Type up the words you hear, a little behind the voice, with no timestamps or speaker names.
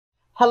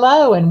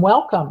Hello and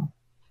welcome.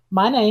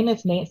 My name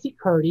is Nancy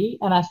Curdy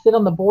and I sit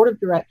on the board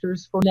of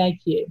directors for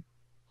NAHQ.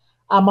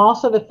 I'm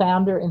also the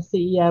founder and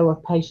CEO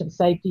of Patient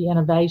Safety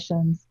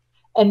Innovations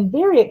and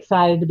very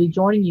excited to be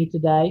joining you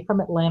today from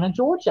Atlanta,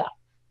 Georgia.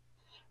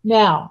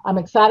 Now, I'm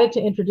excited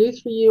to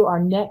introduce for you our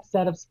next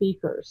set of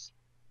speakers.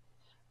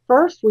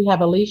 First, we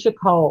have Alicia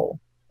Cole.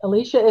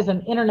 Alicia is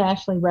an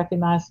internationally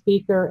recognized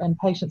speaker and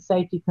patient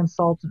safety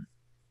consultant.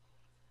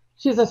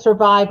 She's a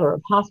survivor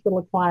of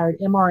hospital-acquired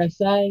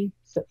MRSA,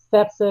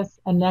 sepsis,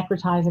 and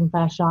necrotizing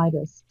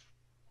fasciitis.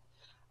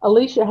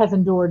 Alicia has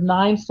endured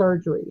 9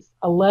 surgeries,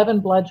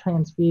 11 blood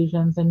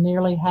transfusions, and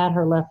nearly had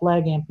her left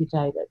leg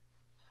amputated.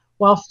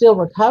 While still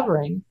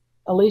recovering,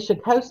 Alicia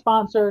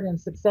co-sponsored and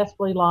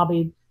successfully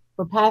lobbied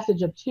for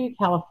passage of 2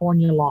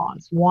 California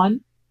laws, one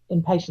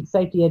in patient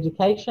safety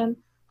education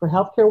for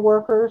healthcare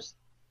workers,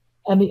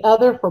 and the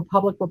other for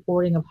public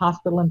reporting of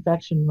hospital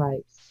infection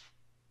rates.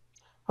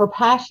 Her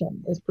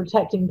passion is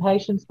protecting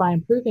patients by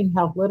improving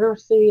health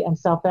literacy and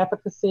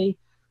self-efficacy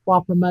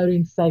while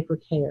promoting safer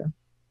care.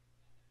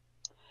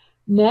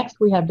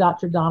 Next, we have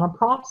Dr. Donna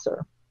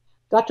Prosser.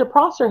 Dr.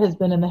 Prosser has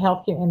been in the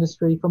healthcare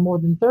industry for more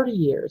than 30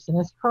 years and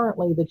is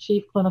currently the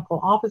Chief Clinical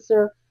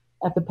Officer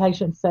at the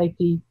Patient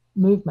Safety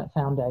Movement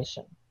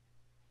Foundation.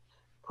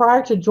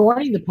 Prior to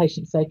joining the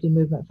Patient Safety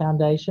Movement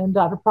Foundation,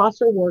 Dr.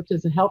 Prosser worked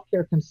as a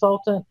healthcare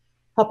consultant,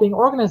 helping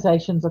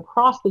organizations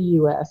across the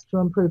U.S. to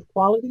improve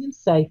quality and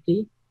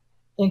safety,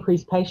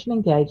 increase patient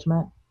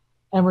engagement,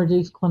 and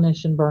reduce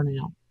clinician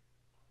burnout.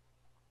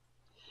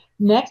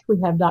 Next, we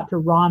have Dr.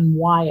 Ron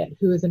Wyatt,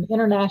 who is an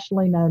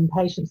internationally known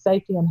patient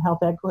safety and health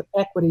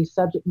equity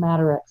subject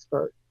matter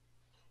expert.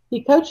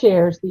 He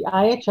co-chairs the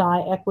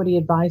IHI Equity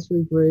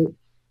Advisory Group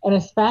and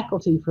is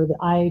faculty for the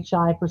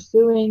IHI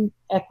Pursuing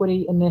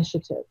Equity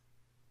Initiative.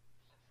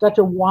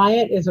 Dr.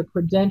 Wyatt is a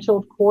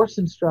credentialed course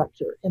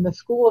instructor in the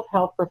School of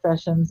Health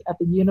Professions at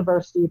the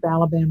University of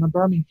Alabama,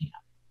 Birmingham,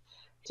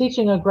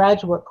 teaching a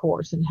graduate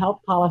course in health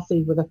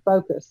policy with a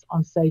focus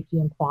on safety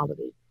and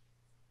quality.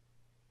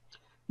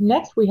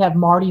 Next, we have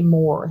Martie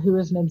Moore, who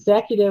is an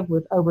executive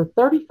with over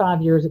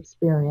 35 years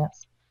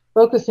experience,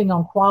 focusing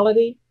on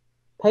quality,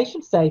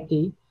 patient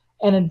safety,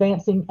 and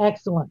advancing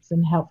excellence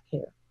in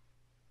healthcare.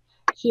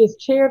 She is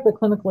chair of the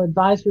Clinical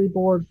Advisory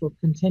Board for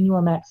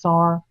Continuum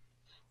XR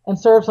and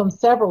serves on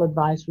several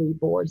advisory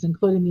boards,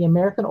 including the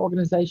American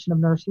Organization of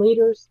Nurse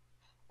Leaders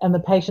and the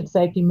Patient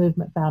Safety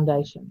Movement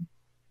Foundation.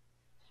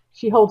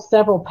 She holds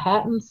several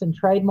patents and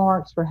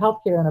trademarks for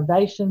healthcare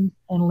innovations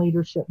and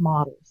leadership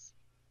models.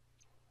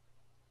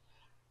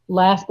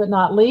 Last but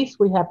not least,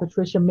 we have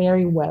Patricia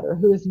Merryweather,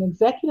 who is an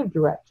executive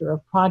director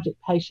of Project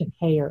Patient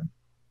Care,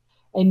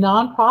 a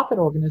nonprofit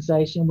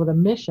organization with a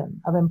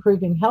mission of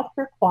improving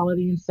healthcare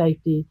quality and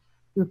safety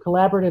through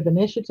collaborative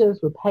initiatives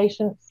with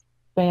patients,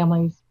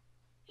 families,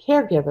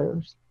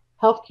 caregivers,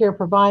 healthcare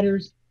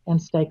providers, and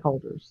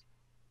stakeholders.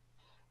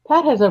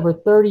 Pat has over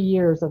 30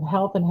 years of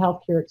health and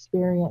healthcare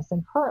experience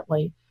and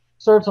currently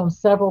serves on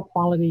several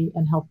quality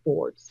and health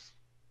boards.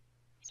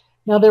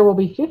 Now, there will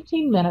be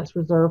 15 minutes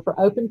reserved for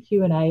open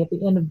Q&A at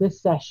the end of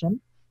this session,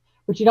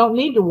 but you don't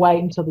need to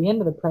wait until the end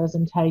of the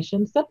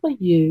presentation. Simply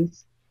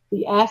use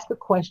the Ask a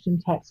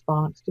Question text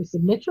box to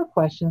submit your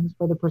questions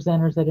for the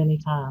presenters at any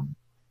time.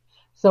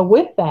 So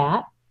with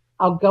that,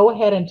 I'll go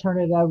ahead and turn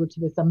it over to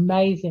this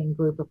amazing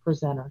group of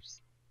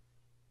presenters.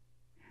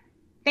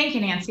 Thank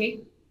you,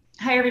 Nancy.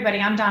 Hi, everybody.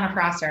 I'm Donna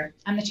Prosser.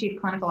 I'm the Chief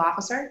Clinical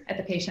Officer at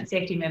the Patient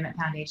Safety Movement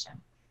Foundation.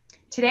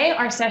 Today,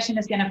 our session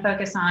is going to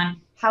focus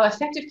on how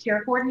effective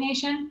care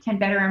coordination can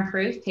better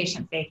improve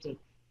patient safety.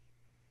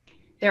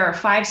 There are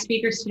 5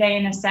 speakers today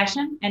in this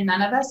session, and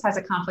none of us has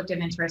a conflict of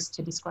interest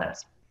to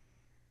disclose.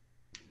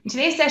 In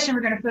today's session,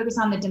 we're going to focus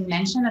on the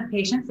dimension of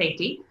patient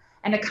safety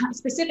and the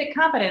specific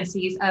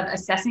competencies of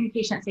assessing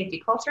patient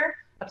safety culture,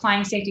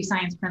 applying safety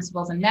science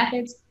principles and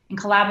methods, and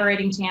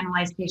collaborating to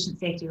analyze patient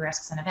safety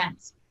risks and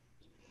events.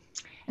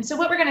 And so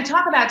what we're going to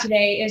talk about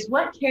today is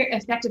what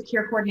effective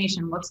care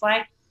coordination looks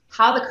like,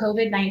 how the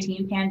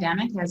COVID-19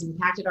 pandemic has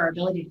impacted our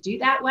ability to do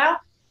that well,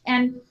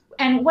 and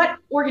what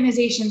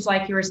organizations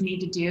like yours need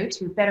to do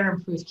to better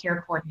improve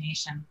care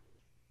coordination.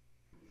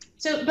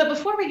 But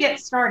before we get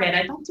started,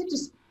 I'd like to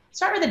just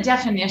start with a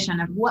definition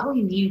of what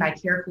we mean by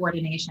care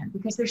coordination,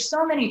 because there's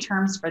so many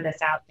terms for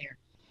this out there.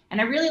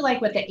 And I really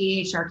like what the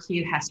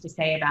AHRQ has to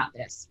say about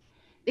this.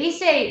 They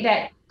say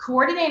that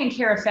coordinating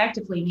care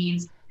effectively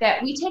means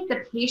that we take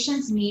the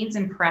patient's needs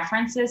and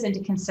preferences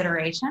into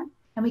consideration,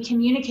 and we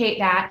communicate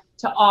that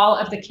to all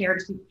of the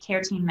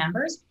care team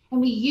members, and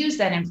we use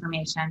that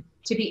information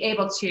to be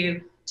able to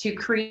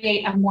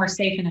create a more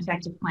safe and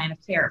effective plan of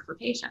care for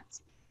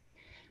patients.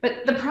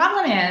 But the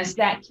problem is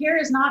that care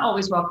is not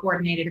always well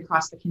coordinated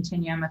across the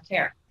continuum of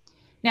care.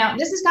 Now,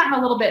 this has gotten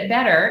a little bit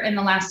better in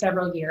the last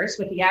several years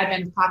with the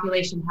advent of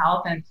population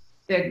health and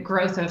the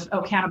growth of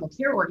accountable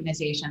care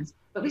organizations,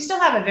 but we still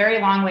have a very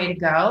long way to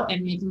go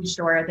in making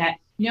sure that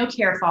no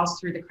care falls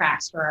through the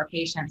cracks for our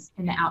patients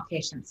in the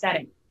outpatient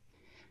setting.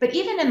 But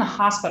even in the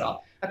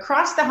hospital,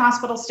 across the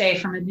hospital stay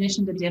from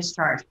admission to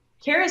discharge,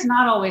 care is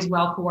not always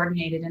well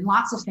coordinated and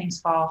lots of things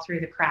fall through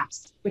the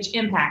cracks, which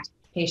impact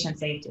patient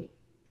safety.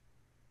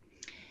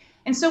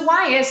 And so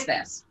why is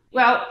this?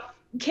 Well,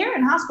 care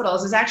in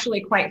hospitals is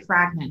actually quite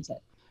fragmented,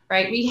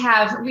 right? We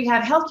have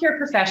healthcare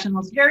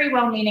professionals, very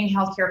well-meaning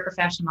healthcare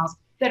professionals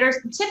that are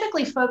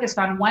typically focused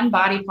on one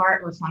body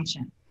part or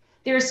function.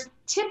 There's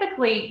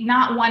typically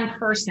not one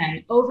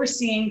person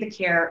overseeing the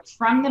care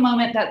from the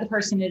moment that the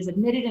person is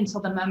admitted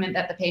until the moment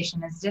that the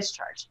patient is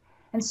discharged.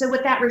 And so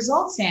what that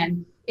results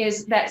in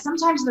is that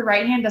sometimes the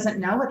right hand doesn't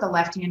know what the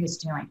left hand is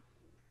doing.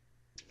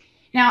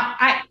 Now,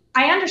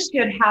 I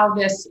understood how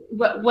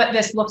what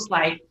this looks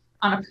like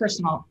on a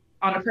personal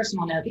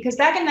note, because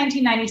back in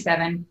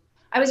 1997,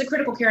 I was a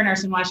critical care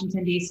nurse in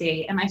Washington,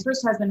 D.C., and my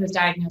first husband was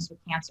diagnosed with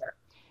cancer,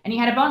 and he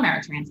had a bone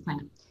marrow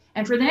transplant.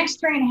 And for the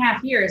next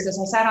 3.5 years, as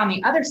I sat on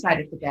the other side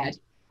of the bed,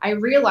 I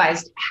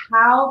realized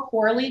how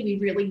poorly we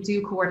really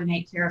do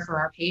coordinate care for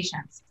our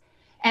patients.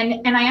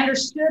 And I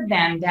understood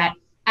then that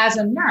as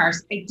a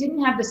nurse, I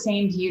didn't have the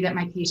same view that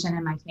my patient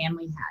and my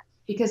family had,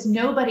 because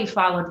nobody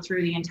followed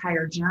through the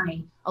entire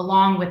journey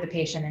along with the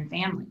patient and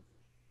family.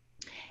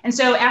 And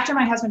so after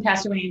my husband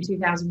passed away in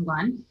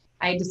 2001,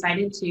 I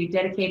decided to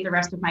dedicate the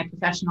rest of my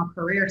professional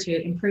career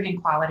to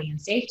improving quality and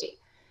safety.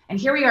 And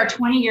here we are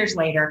 20 years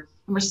later,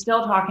 and we're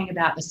still talking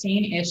about the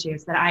same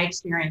issues that I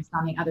experienced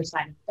on the other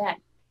side of the bed.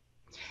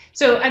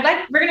 So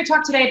we're going to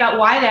talk today about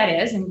why that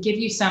is and give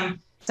you some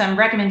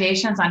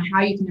recommendations on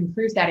how you can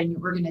improve that in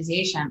your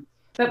organization.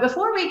 But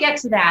before we get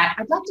to that,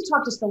 I'd like to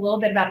talk just a little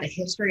bit about the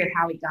history of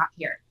how we got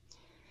here.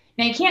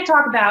 Now, you can't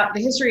talk about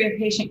the history of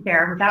patient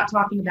care without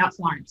talking about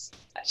Florence.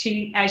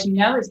 She, as you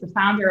know, is the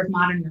founder of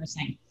modern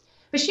nursing.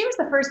 But she was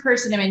the first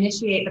person to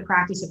initiate the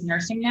practice of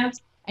nursing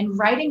notes and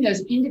writing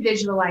those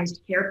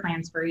individualized care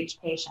plans for each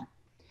patient.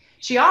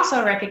 She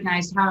also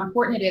recognized how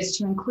important it is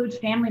to include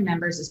family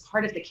members as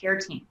part of the care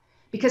team,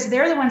 because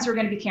they're the ones who are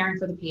going to be caring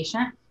for the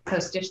patient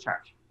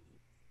post-discharge.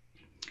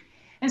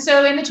 And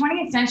so in the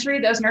 20th century,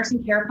 those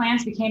nursing care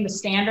plans became the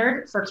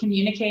standard for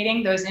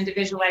communicating those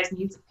individualized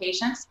needs of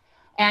patients.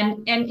 And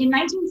in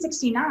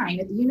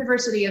 1969, at the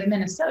University of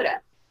Minnesota,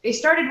 they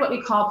started what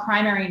we call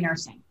primary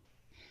nursing.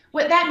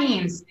 What that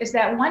means is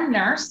that one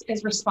nurse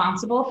is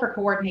responsible for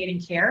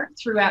coordinating care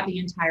throughout the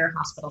entire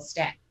hospital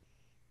stay.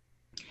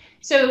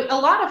 So a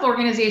lot of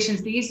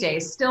organizations these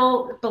days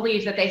still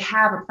believe that they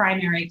have a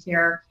primary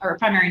care or a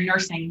primary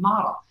nursing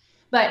model.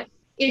 But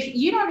if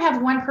you don't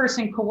have one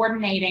person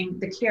coordinating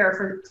the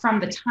care from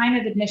the time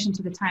of admission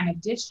to the time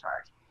of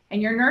discharge,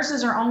 and your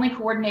nurses are only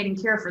coordinating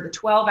care for the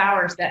 12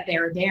 hours that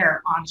they're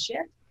there on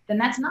shift, then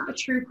that's not a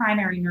true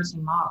primary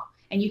nursing model.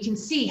 And you can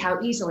see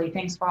how easily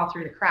things fall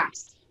through the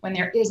cracks when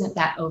there isn't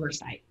that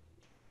oversight.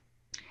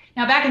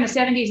 Now, back in the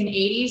 70s and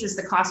 80s, as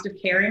the cost of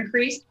care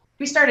increased,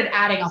 we started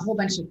adding a whole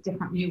bunch of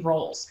different new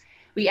roles.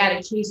 We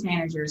added case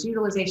managers,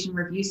 utilization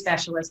review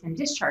specialists, and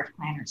discharge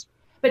planners.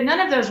 But none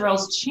of those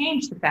roles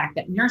changed the fact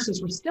that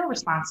nurses were still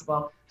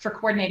responsible for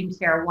coordinating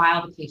care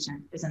while the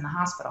patient is in the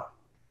hospital.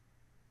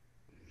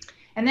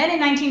 And then in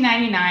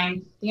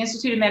 1999, the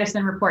Institute of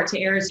Medicine report To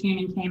Err Is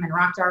Human came and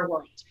rocked our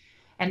world.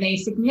 And they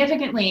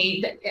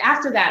significantly,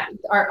 after that,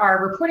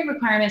 our reporting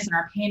requirements and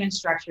our payment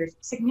structures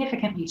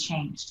significantly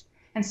changed.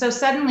 And so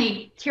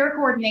suddenly care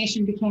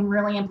coordination became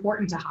really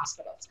important to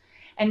hospitals.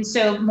 And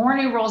so more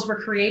new roles were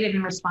created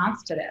in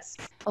response to this.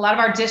 A lot of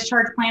our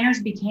discharge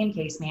planners became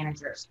case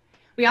managers.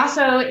 We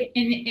also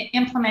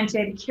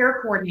implemented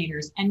care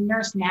coordinators and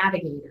nurse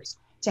navigators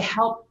to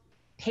help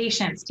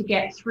patients to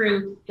get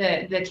through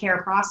the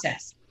care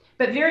process.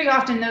 But very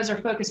often those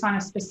are focused on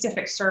a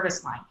specific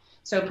service line.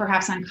 So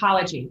perhaps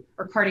oncology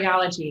or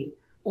cardiology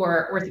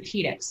or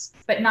orthopedics,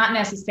 but not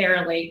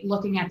necessarily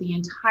looking at the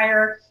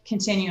entire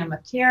continuum of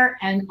care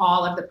and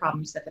all of the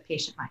problems that the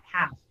patient might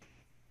have.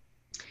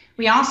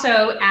 We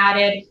also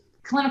added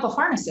clinical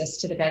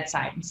pharmacists to the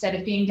bedside. Instead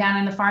of being down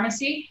in the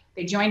pharmacy,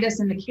 they joined us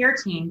in the care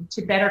team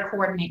to better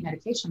coordinate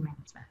medication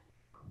management.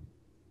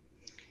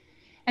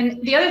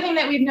 And the other thing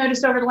that we've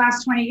noticed over the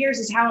last 20 years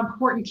is how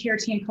important care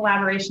team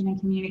collaboration and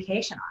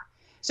communication are.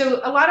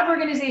 So a lot of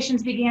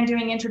organizations began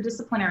doing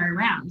interdisciplinary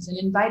rounds and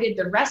invited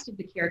the rest of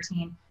the care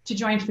team to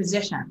join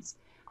physicians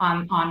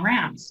on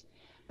rounds.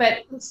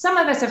 But some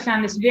of us have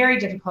found this very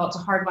difficult to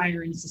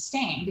hardwire and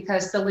sustain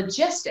because the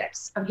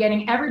logistics of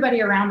getting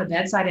everybody around the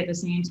bedside at the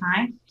same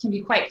time can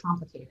be quite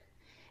complicated.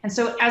 And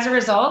so as a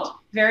result,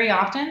 very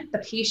often the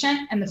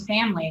patient and the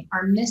family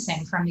are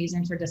missing from these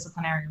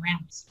interdisciplinary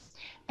rounds.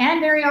 And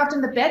very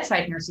often the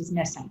bedside nurse is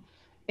missing.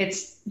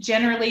 It's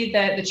generally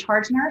the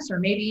charge nurse or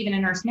maybe even a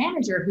nurse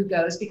manager who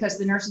goes because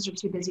the nurses are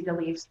too busy to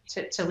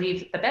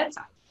leave the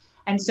bedside.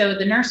 And so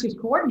the nurse who's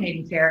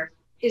coordinating care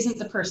isn't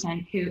the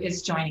person who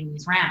is joining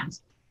these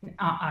rounds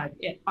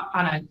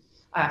on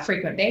a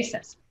frequent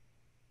basis.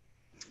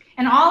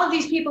 And all of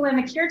these people in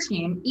the care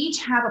team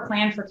each have a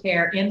plan for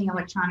care in the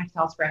electronic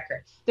health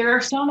record. There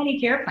are so many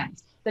care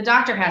plans. The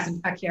doctor has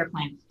a care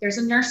plan. There's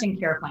a nursing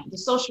care plan. The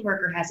social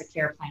worker has a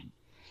care plan.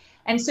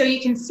 And so you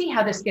can see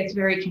how this gets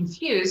very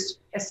confused,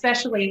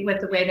 especially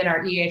with the way that our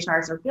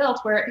EHRs are built,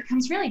 where it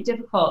becomes really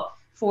difficult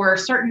for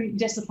certain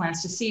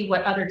disciplines to see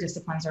what other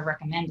disciplines are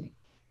recommending.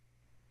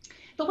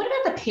 But what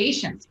about the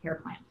patient's care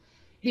plan?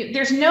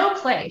 There's no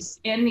place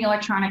in the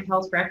electronic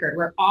health record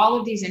where all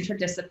of these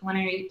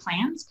interdisciplinary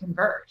plans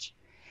converge.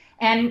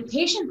 And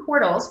patient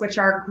portals, which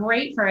are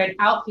great for an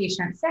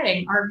outpatient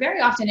setting, are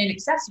very often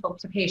inaccessible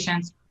to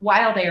patients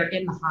while they are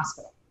in the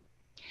hospital.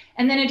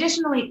 And then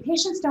additionally,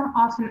 patients don't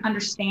often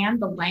understand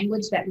the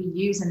language that we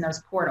use in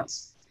those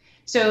portals.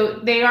 So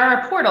they are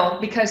a portal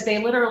because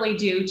they literally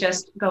do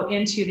just go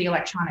into the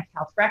electronic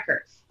health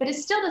record, but it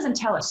still doesn't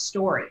tell a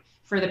story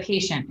for the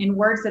patient in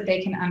words that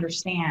they can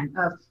understand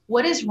of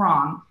what is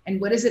wrong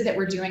and what is it that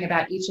we're doing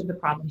about each of the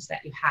problems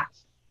that you have.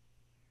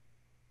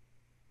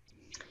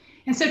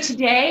 And so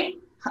today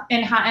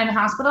in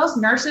hospitals,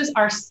 nurses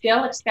are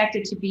still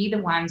expected to be the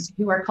ones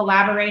who are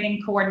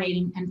collaborating,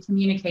 coordinating, and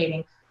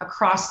communicating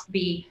across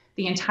the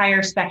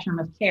entire spectrum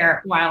of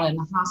care while in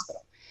the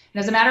hospital.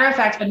 And as a matter of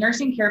fact, a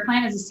nursing care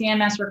plan is a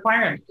CMS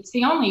requirement. It's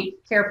the only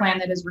care plan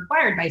that is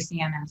required by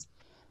CMS,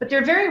 but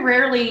they're very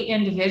rarely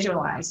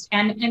individualized.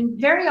 And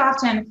very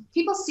often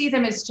people see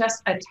them as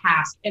just a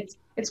task.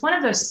 It's one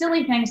of those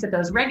silly things that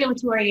those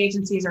regulatory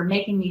agencies are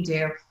making me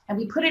do. And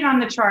we put it on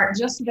the chart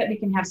just so that we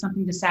can have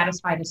something to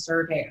satisfy the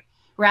surveyor,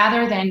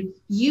 rather than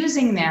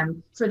using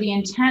them for the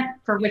intent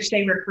for which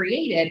they were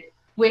created,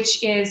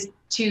 which is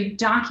to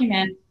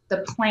document the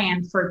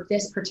plan for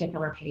this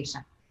particular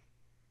patient.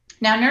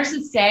 Now,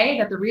 nurses say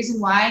that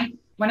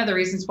one of the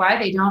reasons why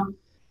they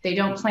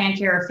don't plan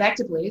care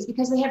effectively is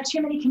because they have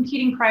too many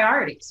competing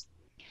priorities.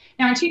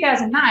 Now, in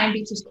 2009,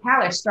 Beatrice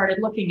Kalish started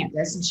looking at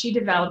this, and she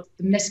developed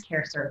the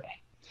MISCARE survey.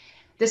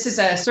 This is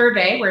a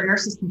survey where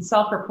nurses can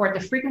self-report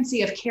the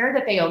frequency of care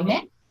that they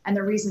omit and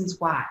the reasons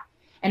why.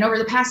 And over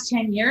the past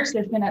 10 years,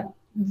 there's been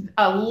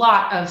a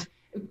lot of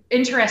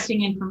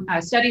interesting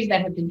studies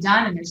that have been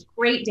done, and there's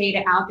great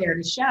data out there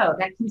to show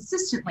that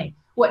consistently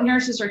what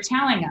nurses are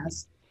telling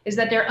us is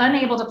that they're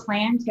unable to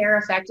plan care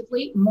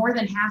effectively more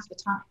than half the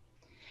time.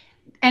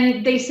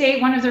 And they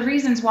say one of the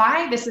reasons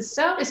why this is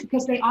so is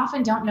because they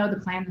often don't know the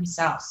plan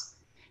themselves.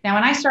 Now,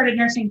 when I started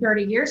nursing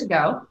 30 years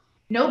ago,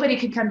 nobody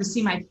could come to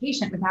see my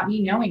patient without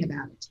me knowing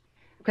about it,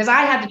 because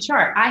I had the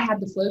chart, I had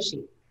the flow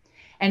sheet.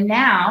 And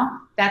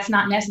now that's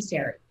not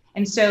necessary.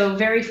 And so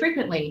very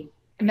frequently,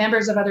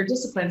 members of other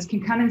disciplines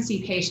can come and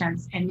see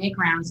patients and make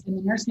rounds, and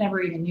the nurse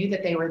never even knew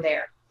that they were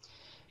there.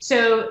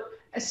 So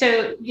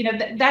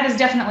that is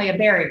definitely a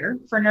barrier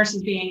for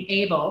nurses being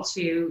able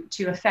to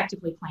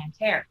effectively plan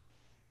care.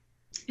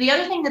 The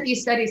other thing that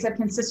these studies have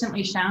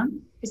consistently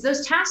shown is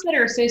those tasks that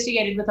are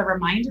associated with a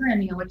reminder in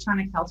the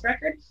electronic health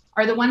record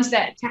are the ones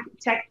that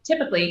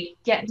typically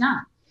get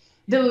done.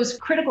 Those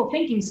critical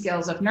thinking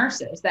skills of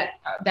nurses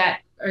that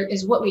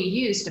is what we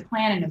use to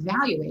plan and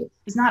evaluate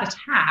is not a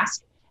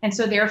task. And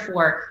so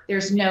therefore,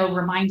 there's no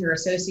reminder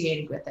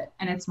associated with it,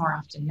 and it's more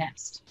often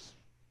missed.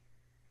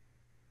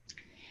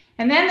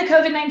 And then the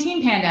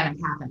COVID-19 pandemic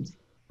happened,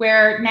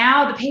 where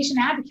now the patient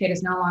advocate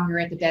is no longer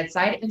at the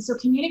bedside, and so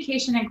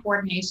communication and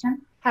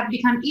coordination have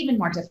become even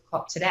more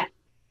difficult today.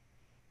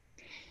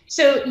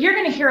 So you're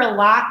going to hear a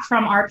lot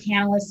from our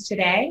panelists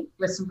today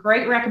with some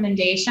great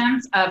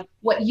recommendations of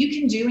what you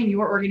can do in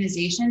your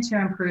organization to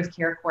improve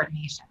care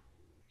coordination.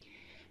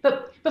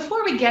 But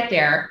before we get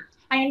there,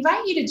 I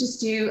invite you to just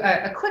do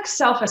a quick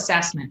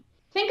self-assessment.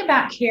 Think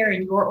about care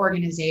in your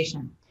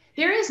organization.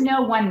 There is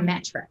no one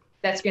metric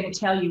that's going to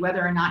tell you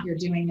whether or not you're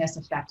doing this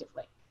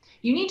effectively.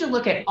 You need to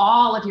look at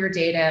all of your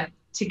data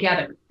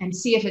together and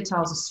see if it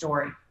tells a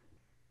story.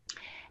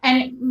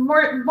 And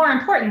more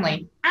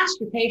importantly, ask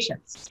your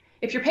patients.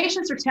 If your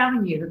patients are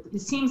telling you that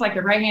it seems like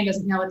the right hand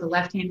doesn't know what the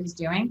left hand is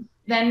doing,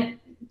 then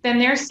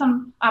there's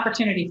some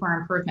opportunity for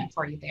improvement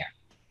for you there.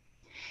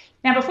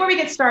 Now, before we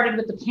get started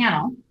with the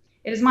panel,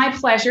 it is my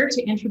pleasure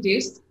to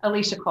introduce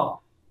Alicia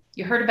Cole.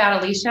 You heard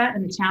about Alicia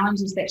and the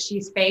challenges that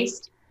she's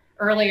faced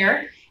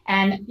earlier,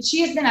 and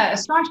she has been a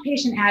staunch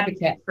patient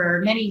advocate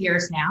for many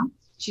years now.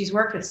 She's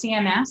worked with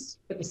CMS,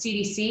 with the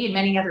CDC, and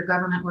many other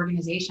government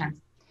organizations.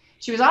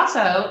 She was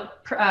also,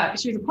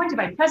 she was appointed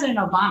by President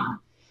Obama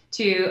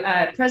to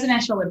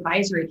Presidential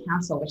Advisory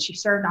Council, which she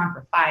served on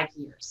for 5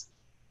 years.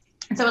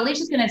 And so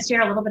Alicia's going to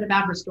share a little bit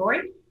about her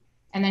story,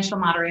 and then she'll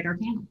moderate our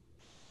panel.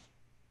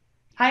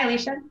 Hi,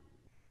 Alicia.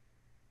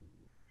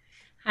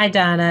 Hi,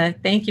 Donna.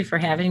 Thank you for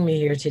having me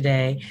here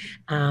today.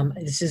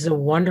 This is a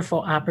wonderful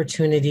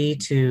opportunity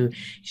to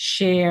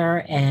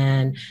share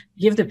and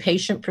give the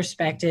patient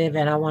perspective,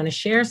 and I want to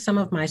share some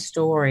of my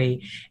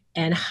story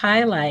and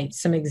highlight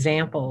some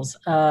examples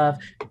of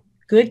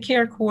good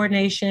care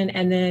coordination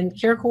and then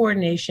care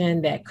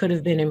coordination that could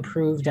have been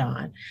improved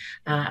on.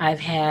 I've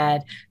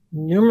had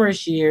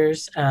numerous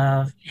years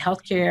of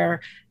healthcare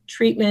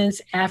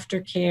treatments,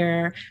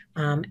 aftercare.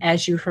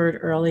 As you heard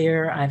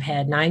earlier, I've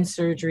had 9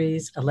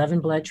 surgeries, 11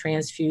 blood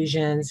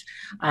transfusions.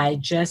 I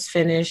just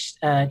finished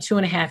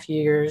 2.5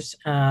 years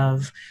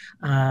of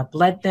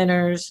blood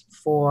thinners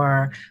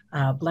for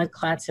blood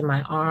clots in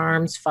my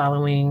arms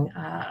following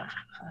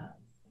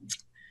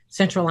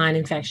central line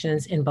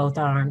infections in both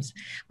arms.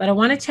 But I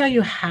want to tell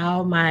you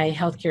how my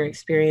healthcare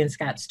experience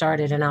got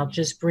started, and I'll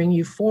just bring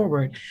you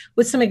forward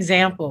with some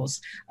examples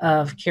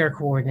of care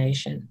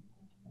coordination.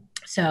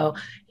 So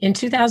in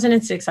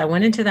 2006, I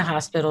went into the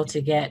hospital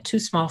to get 2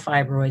 small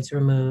fibroids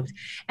removed,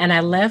 and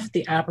I left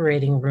the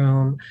operating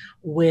room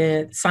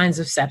with signs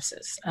of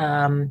sepsis.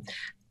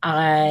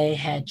 I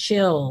had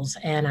chills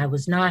and I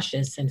was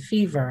nauseous and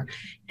fever.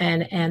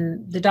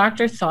 And the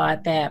doctor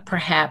thought that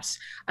perhaps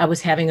I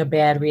was having a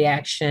bad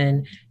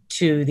reaction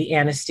to the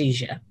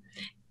anesthesia.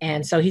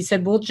 And so he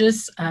said, we'll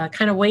just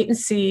kind of wait and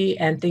see,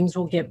 and things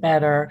will get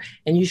better,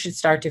 and you should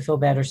start to feel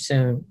better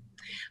soon.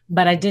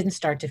 But I didn't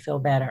start to feel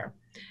better.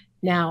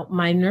 Now,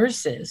 my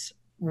nurses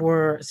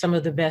were some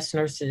of the best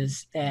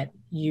nurses that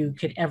you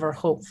could ever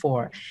hope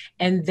for.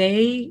 And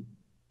they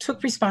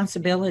took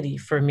responsibility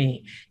for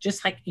me,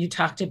 just like you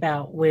talked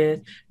about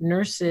with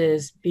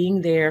nurses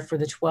being there for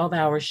the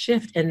 12-hour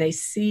shift, and they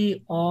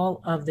see all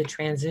of the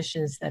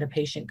transitions that a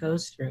patient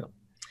goes through.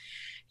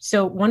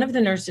 So one of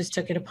the nurses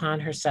took it upon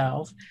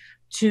herself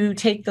to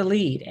take the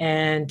lead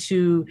and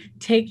to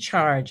take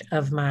charge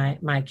of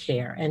my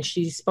care. And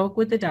she spoke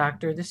with the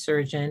doctor, the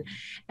surgeon,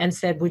 and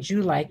said, would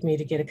you like me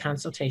to get a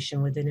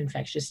consultation with an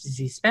infectious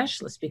disease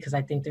specialist? Because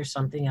I think there's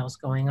something else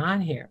going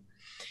on here.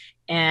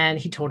 And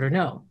he told her,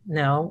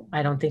 no,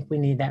 I don't think we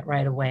need that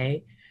right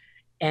away.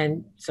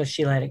 And so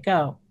she let it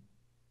go.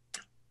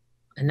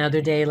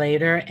 Another day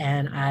later,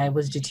 and I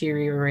was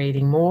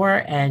deteriorating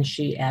more, and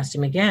she asked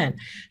him again,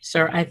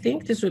 sir, I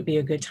think this would be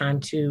a good time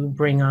to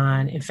bring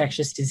on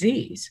infectious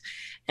disease.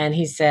 And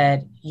he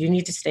said, you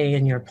need to stay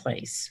in your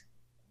place.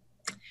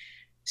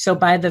 So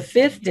by the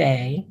 5th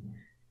day,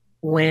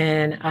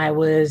 when I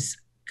was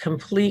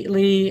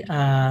completely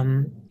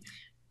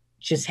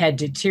just had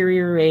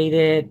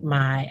deteriorated,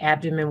 my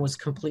abdomen was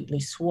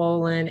completely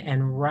swollen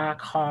and rock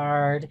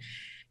hard.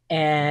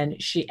 And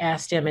she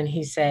asked him, and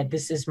he said,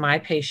 this is my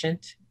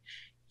patient.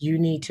 You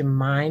need to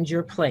mind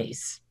your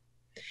place.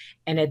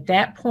 And at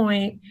that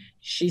point,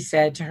 she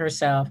said to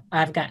herself,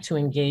 I've got to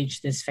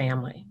engage this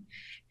family.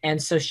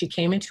 And so she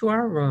came into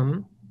our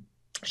room,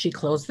 she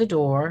closed the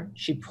door,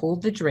 she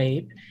pulled the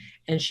drape,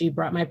 and she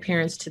brought my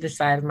parents to the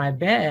side of my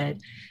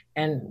bed.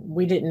 And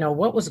we didn't know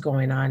what was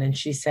going on. And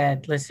she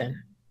said,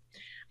 listen,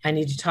 I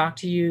need to talk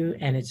to you,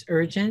 and it's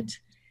urgent,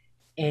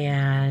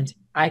 and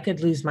I could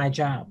lose my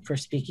job for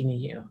speaking to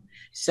you.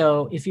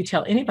 So if you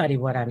tell anybody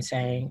what I'm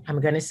saying,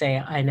 I'm going to say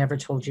I never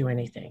told you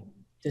anything.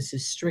 This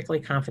is strictly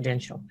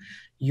confidential.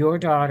 Your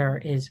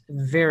daughter is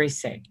very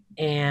sick,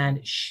 and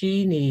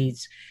she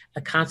needs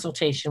a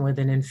consultation with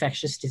an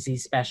infectious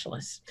disease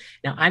specialist.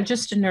 Now, I'm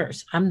just a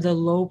nurse. I'm the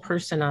low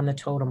person on the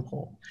totem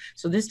pole.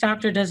 So this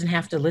doctor doesn't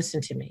have to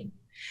listen to me.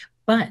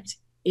 But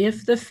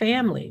if the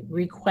family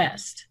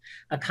requests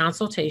a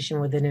consultation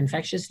with an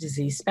infectious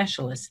disease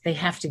specialist, they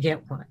have to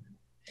get one.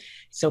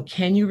 So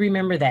can you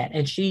remember that?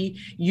 And she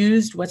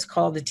used what's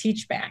called the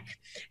teach back.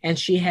 And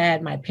she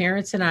had my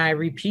parents and I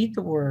repeat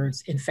the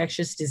words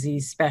infectious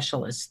disease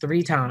specialist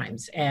 3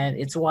 times. And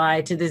it's why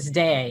to this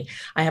day,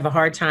 I have a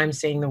hard time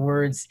saying the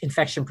words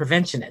infection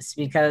preventionist,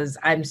 because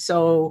I'm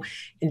so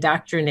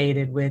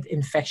indoctrinated with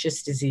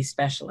infectious disease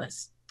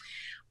specialists.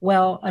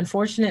 Well,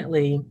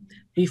 unfortunately,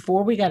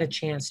 before we got a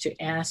chance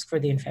to ask for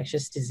the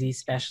infectious disease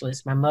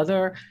specialist, my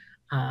mother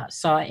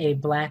saw a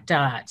black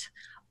dot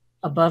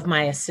above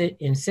my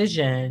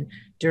incision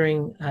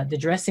during the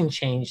dressing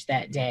change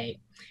that day.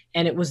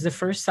 And it was the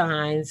first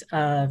signs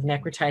of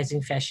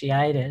necrotizing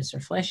fasciitis or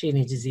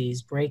flesh-eating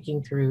disease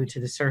breaking through to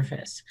the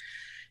surface.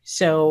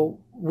 So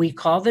we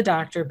called the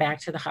doctor back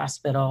to the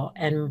hospital.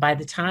 And by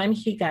the time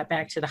he got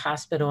back to the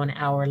hospital an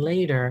hour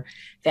later,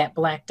 that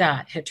black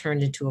dot had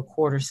turned into a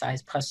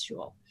quarter-sized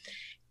pustule.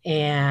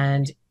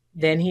 And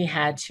then he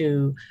had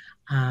to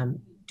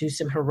do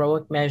some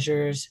heroic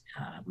measures.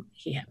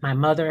 My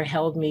mother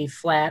held me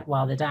flat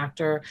while the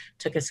doctor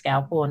took a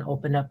scalpel and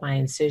opened up my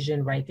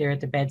incision right there at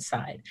the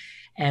bedside.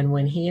 And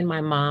when he and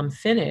my mom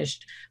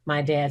finished,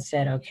 my dad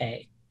said,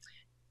 okay,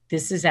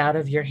 this is out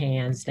of your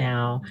hands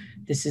now.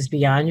 This is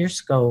beyond your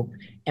scope,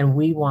 and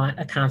we want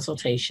a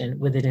consultation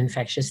with an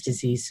infectious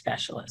disease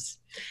specialist.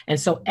 And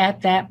so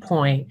at that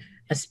point,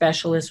 a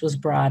specialist was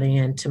brought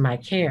in to my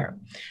care.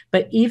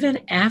 But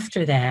even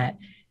after that,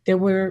 there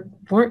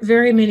weren't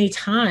very many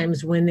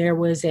times when there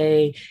was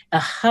a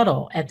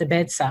huddle at the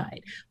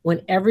bedside,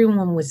 when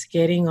everyone was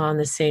getting on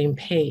the same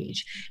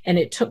page. And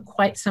it took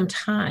quite some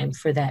time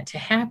for that to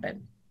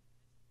happen.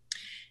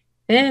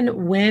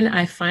 Then when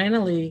I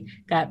finally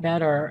got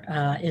better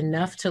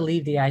enough to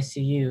leave the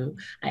ICU,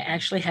 I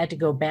actually had to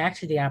go back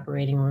to the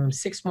operating room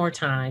 6 more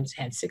times,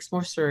 had 6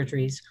 more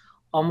surgeries,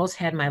 almost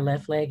had my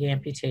left leg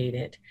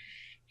amputated,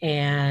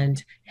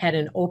 and had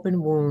an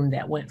open wound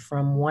that went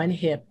from one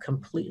hip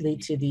completely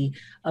to the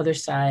other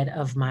side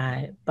of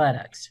my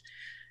buttocks.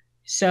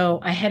 So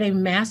I had a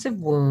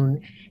massive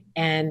wound,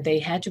 and they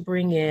had to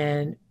bring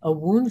in a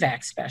wound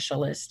vac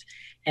specialist,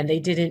 and they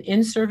did an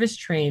in-service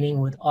training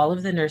with all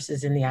of the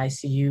nurses in the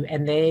ICU,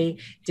 and they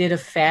did a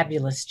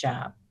fabulous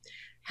job.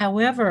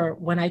 However,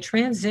 when I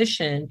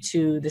transitioned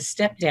to the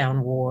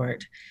step-down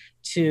ward,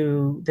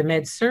 to the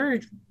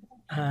med-surg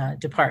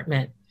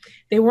department,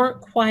 they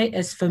weren't quite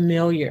as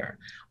familiar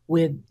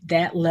with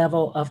that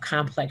level of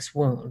complex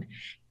wound.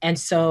 And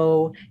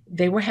so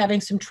they were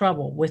having some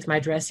trouble with my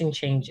dressing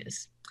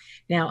changes.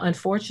 Now,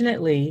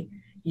 unfortunately,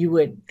 you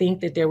would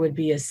think that there would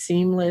be a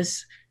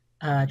seamless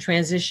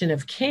transition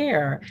of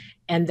care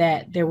and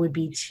that there would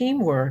be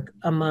teamwork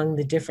among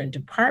the different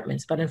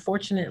departments. But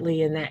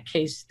unfortunately, in that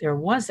case, there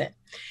wasn't.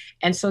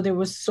 And so there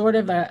was sort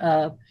of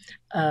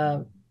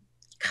a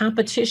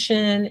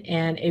competition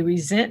and a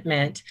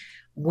resentment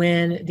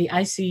when the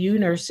ICU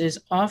nurses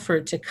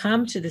offered to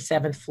come to the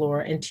 7th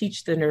floor and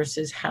teach the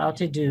nurses how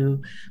to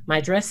do my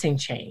dressing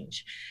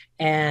change.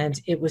 And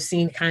it was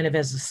seen kind of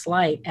as a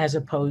slight as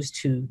opposed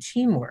to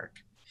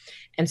teamwork.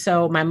 And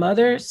so my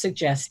mother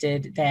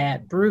suggested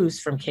that Bruce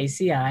from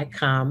KCI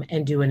come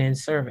and do an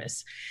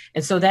in-service.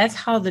 And so that's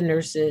how the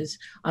nurses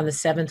on the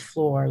 7th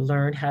floor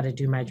learned how to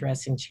do my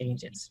dressing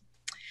changes.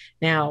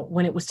 Now,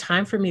 when it was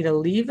time for me to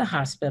leave the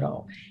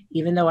hospital,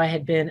 even though I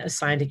had been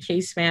assigned a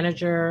case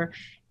manager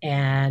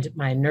and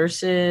my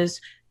nurses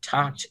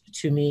talked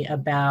to me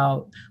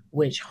about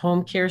which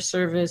home care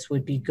service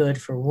would be good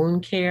for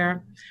wound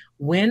care,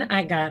 when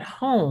I got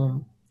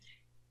home,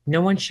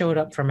 no one showed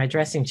up for my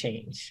dressing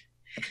change.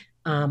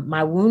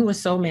 My wound was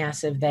so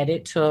massive that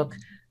it took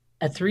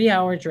a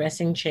 3-hour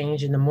dressing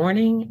change in the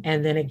morning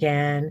and then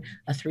again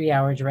a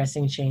 3-hour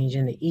dressing change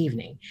in the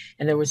evening.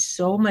 And there was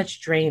so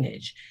much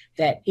drainage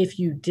that if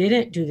you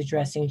didn't do the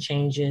dressing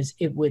changes,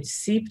 it would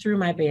seep through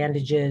my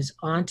bandages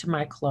onto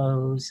my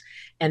clothes,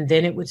 and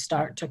then it would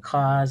start to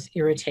cause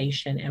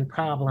irritation and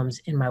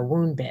problems in my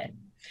wound bed.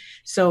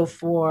 So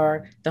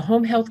for the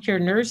home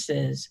healthcare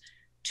nurses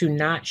to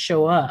not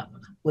show up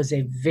was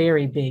a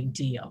very big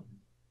deal.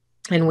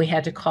 And we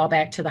had to call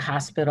back to the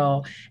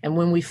hospital. And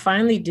when we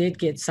finally did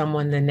get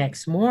someone the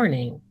next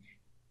morning,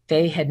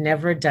 they had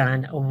never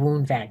done a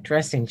wound vac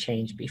dressing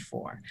change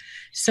before.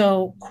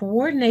 So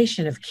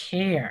coordination of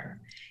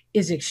care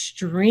is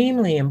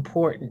extremely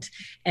important.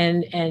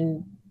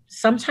 And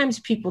sometimes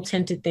people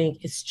tend to think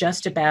it's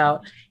just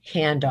about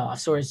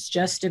handoffs, or it's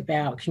just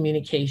about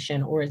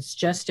communication, or it's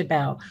just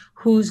about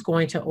who's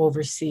going to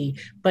oversee,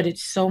 but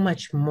it's so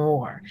much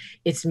more.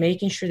 It's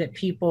making sure that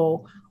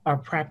people are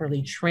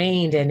properly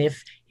trained. And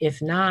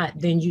if not,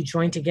 then you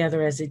join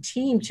together as a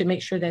team to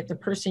make sure that the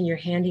person you're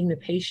handing the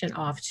patient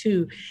off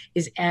to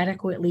is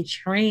adequately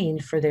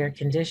trained for their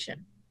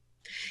condition.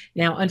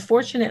 Now,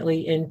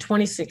 unfortunately, in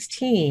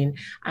 2016,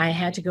 I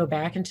had to go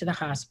back into the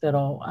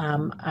hospital.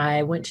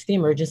 I went to the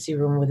emergency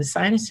room with a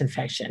sinus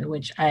infection,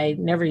 which I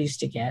never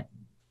used to get.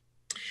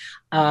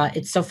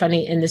 It's so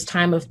funny, in this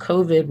time of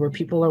COVID where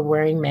people are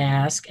wearing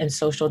masks and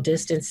social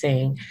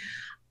distancing,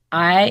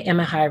 I am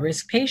a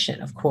high-risk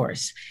patient, of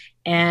course,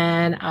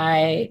 and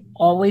I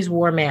always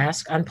wore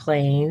masks on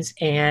planes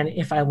and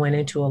if I went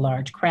into a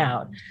large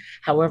crowd.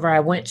 However,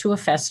 I went to a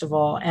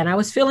festival and I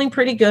was feeling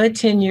pretty good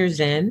 10 years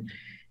in,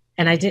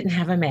 and I didn't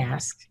have a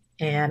mask,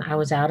 and I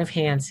was out of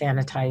hand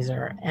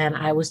sanitizer, and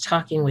I was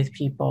talking with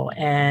people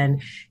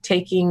and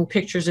taking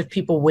pictures of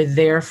people with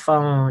their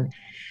phone.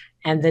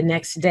 And the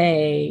next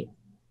day,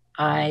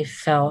 I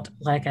felt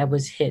like I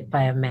was hit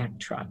by a Mack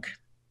truck.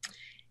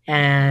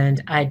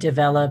 And I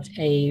developed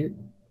a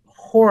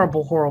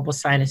horrible, horrible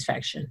sinus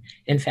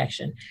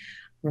infection.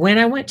 When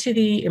I went to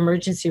the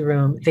emergency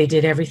room, they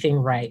did everything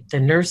right. The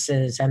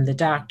nurses and the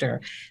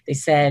doctor, they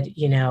said,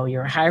 you know,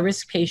 you're a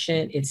high-risk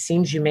patient. It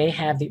seems you may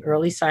have the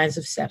early signs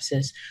of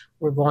sepsis.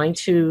 We're going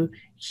to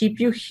keep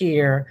you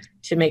here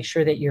to make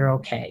sure that you're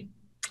okay.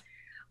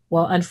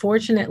 Well,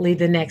 unfortunately,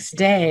 the next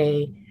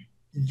day,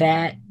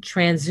 that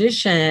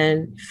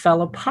transition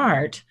fell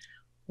apart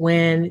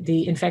when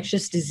the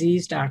infectious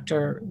disease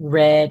doctor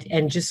read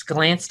and just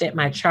glanced at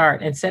my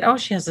chart and said, oh,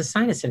 she has a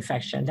sinus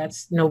infection.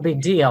 That's no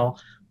big deal.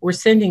 We're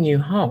sending you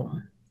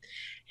home.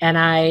 And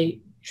I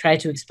tried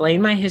to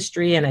explain my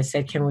history and I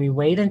said, can we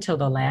wait until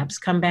the labs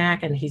come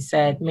back? And he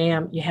said,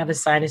 ma'am, you have a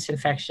sinus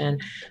infection.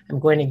 I'm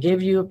going to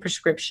give you a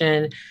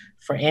prescription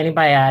for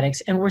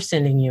antibiotics and we're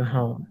sending you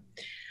home.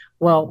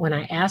 Well, when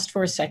I asked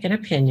for a second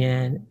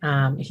opinion,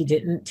 he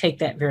didn't take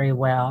that very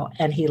well,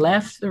 and he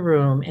left the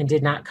room and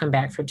did not come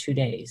back for 2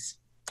 days.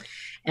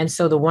 And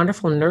so the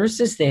wonderful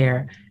nurses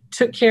there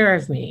took care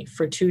of me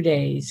for 2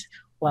 days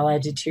while I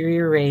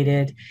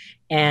deteriorated.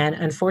 And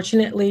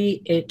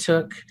unfortunately, it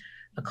took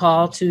a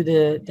call to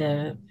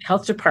the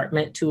health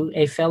department to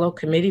a fellow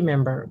committee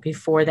member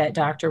before that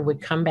doctor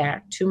would come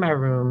back to my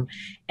room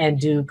and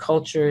do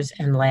cultures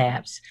and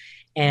labs.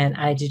 And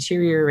I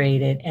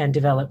deteriorated and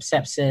developed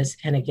sepsis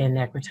and again,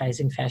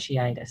 necrotizing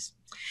fasciitis.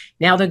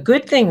 Now, the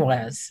good thing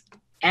was,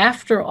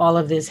 after all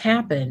of this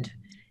happened,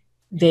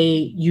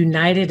 they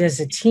united as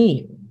a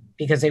team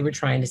because they were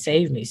trying to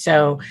save me.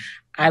 So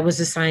I was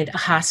assigned a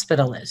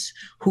hospitalist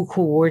who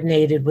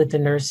coordinated with the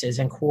nurses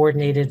and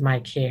coordinated my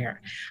care.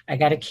 I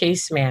got a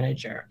case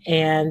manager,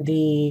 and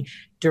the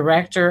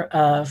director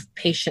of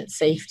patient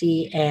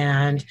safety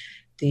and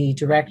the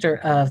director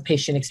of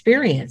patient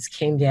experience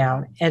came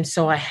down. And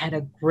so I had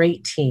a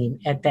great team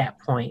at that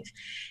point.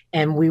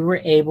 And we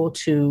were able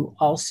to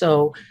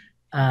also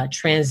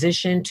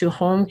transition to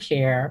home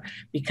care,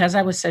 because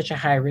I was such a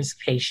high-risk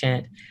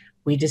patient,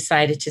 we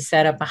decided to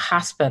set up a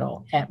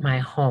hospital at my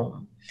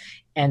home.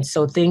 And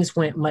so things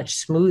went much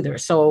smoother.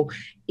 So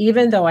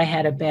even though I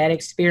had a bad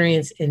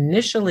experience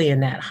initially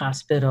in that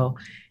hospital,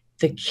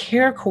 the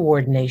care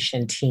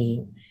coordination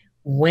team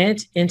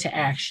went into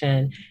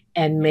action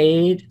and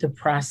made the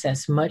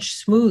process much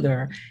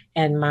smoother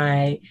and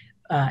my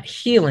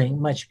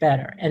healing much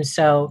better. And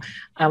so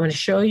I want to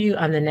show you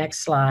on the next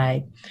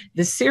slide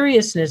the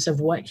seriousness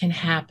of what can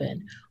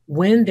happen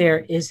when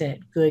there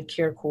isn't good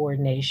care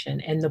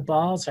coordination and the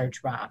balls are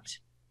dropped.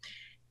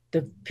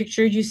 The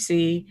picture you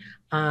see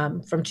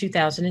from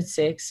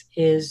 2006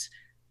 is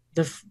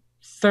the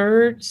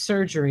third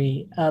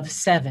surgery of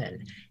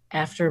 7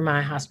 after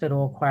my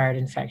hospital-acquired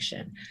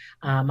infection.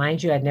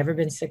 Mind you, I'd never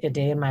been sick a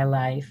day in my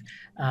life,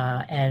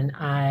 and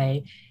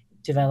I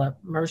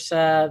developed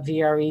MRSA,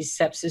 VRE,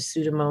 sepsis,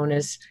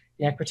 Pseudomonas,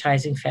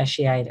 necrotizing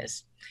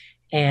fasciitis.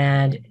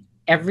 And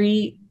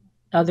every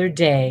other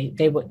day,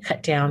 they would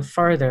cut down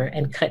further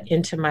and cut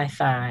into my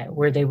thigh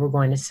where they were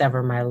going to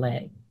sever my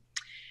leg.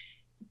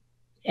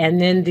 And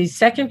then the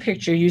second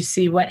picture, you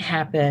see what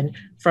happened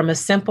from a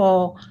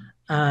simple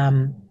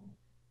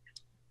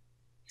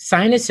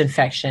sinus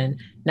infection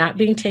not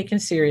being taken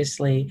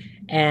seriously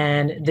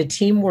and the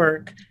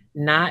teamwork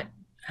not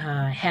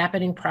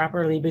happening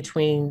properly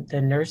between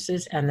the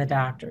nurses and the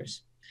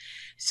doctors.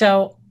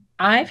 So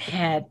I've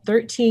had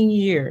 13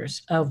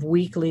 years of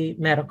weekly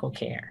medical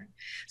care.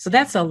 So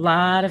that's a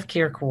lot of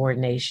care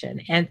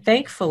coordination. And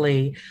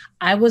thankfully,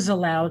 I was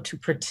allowed to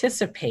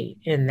participate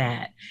in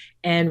that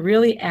and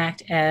really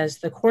act as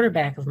the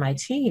quarterback of my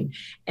team.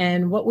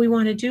 And what we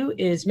want to do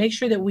is make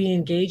sure that we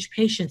engage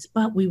patients,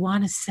 but we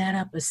want to set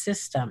up a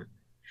system.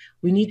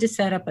 We need to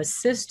set up a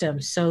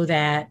system so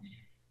that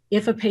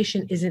if a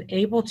patient isn't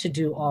able to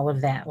do all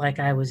of that like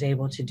I was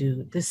able to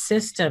do, the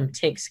system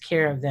takes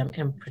care of them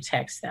and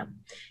protects them.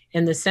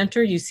 In the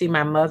center, you see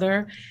my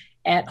mother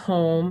at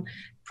home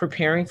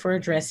preparing for a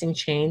dressing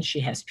change. She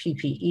has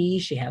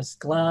PPE, she has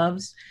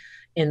gloves.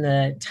 In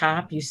the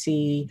top, you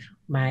see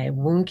my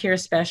wound care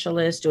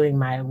specialist doing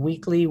my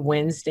weekly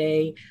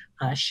Wednesday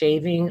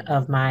shaving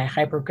of my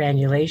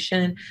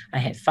hypergranulation. I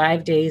had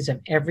 5 days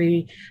of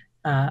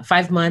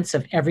 5 months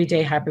of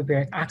everyday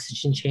hyperbaric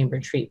oxygen chamber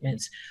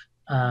treatments,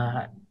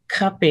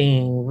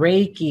 cupping,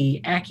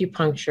 Reiki,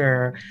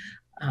 acupuncture,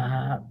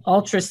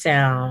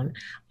 ultrasound,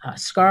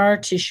 scar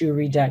tissue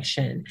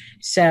reduction.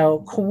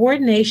 So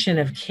coordination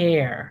of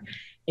care,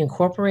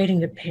 incorporating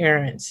the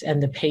parents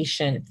and the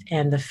patient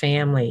and the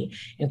family,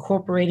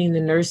 incorporating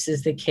the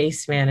nurses, the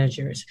case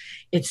managers.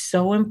 It's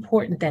so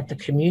important that the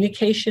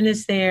communication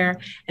is there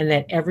and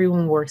that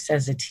everyone works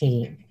as a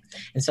team.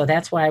 And so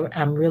that's why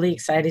I'm really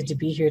excited to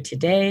be here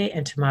today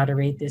and to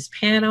moderate this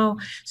panel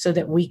so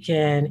that we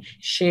can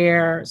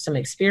share some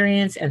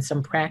experience and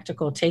some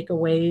practical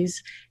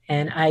takeaways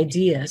and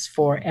ideas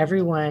for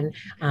everyone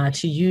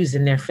to use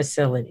in their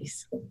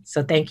facilities.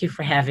 So thank you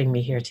for having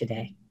me here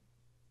today.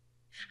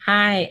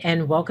 Hi,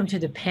 and welcome to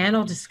the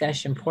panel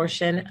discussion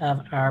portion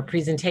of our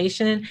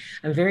presentation.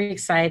 I'm very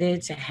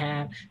excited to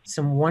have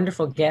some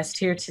wonderful guests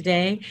here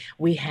today.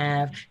 We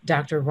have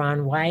Dr.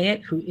 Ron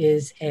Wyatt, who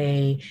is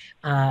a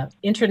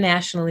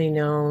internationally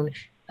known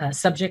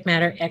subject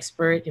matter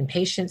expert in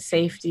patient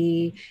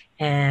safety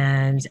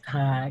and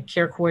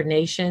care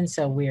coordination.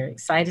 So we're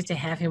excited to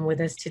have him with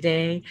us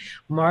today.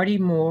 Martie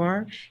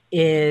Moore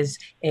is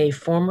a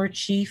former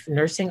chief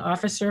nursing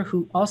officer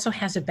who also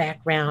has a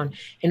background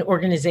in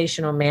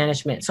organizational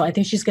management. So I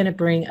think she's going to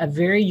bring a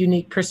very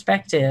unique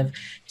perspective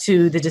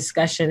to the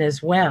discussion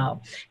as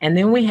well. And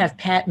then we have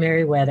Pat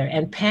Merryweather.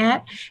 And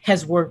Pat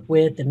has worked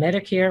with the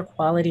Medicare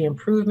Quality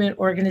Improvement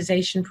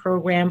Organization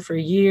program for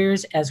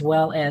years, as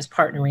well as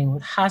partnering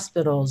with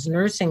hospitals,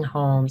 nursing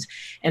homes,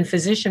 and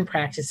physician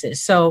practices.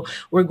 So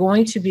we're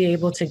going to be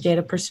able to get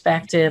a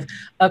perspective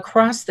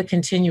across the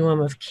continuum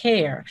of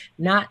care,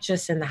 not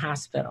just in the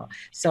hospital.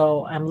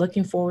 So I'm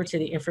looking forward to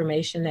the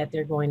information that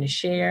they're going to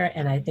share,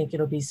 and I think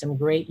it'll be some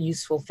great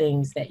useful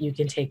things that you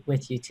can take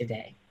with you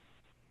today.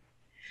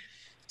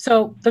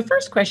 So the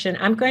first question,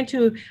 I'm going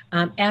to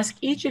ask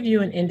each of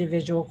you an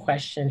individual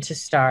question to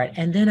start,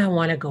 and then I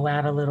want to go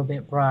out a little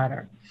bit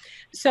broader.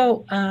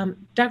 So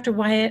Dr.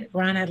 Wyatt,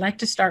 Ron, I'd like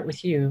to start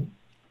with you.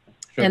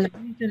 Sure. And the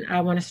reason I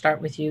want to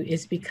start with you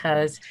is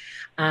because,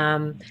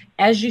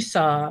 as you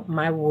saw,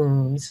 my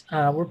wounds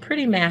were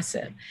pretty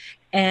massive.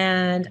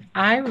 And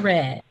I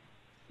read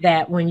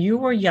that when you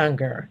were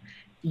younger,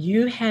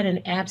 you had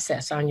an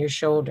abscess on your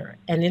shoulder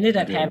and ended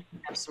up having to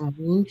have some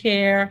wound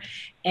care.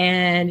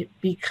 And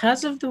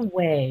because of the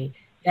way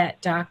that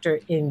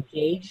doctor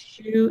engaged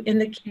you in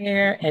the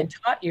care and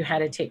taught you how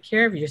to take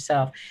care of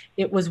yourself,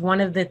 it was one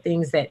of the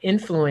things that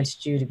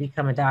influenced you to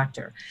become a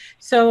doctor.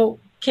 So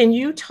can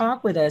you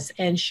talk with us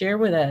and share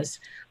with us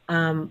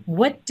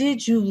what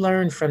did you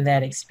learn from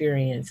that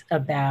experience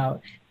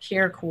about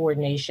care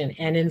coordination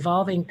and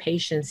involving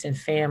patients and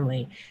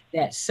family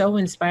that so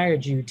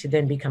inspired you to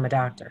then become a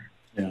doctor?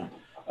 Yeah.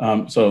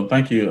 So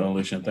thank you,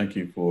 Alicia, and thank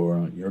you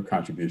for your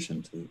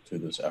contribution to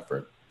this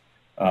effort.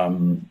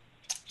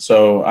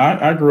 So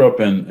I grew up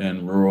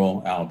in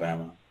rural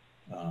Alabama,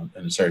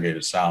 in the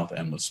segregated South,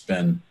 and would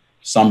spend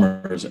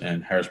summers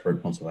in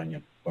Harrisburg,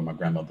 Pennsylvania, where my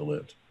grandmother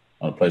lived,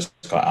 a place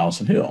called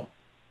Allison Hill.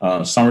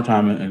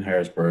 Summertime in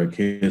Harrisburg,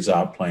 kids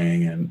out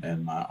playing,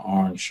 and my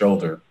arm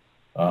shoulder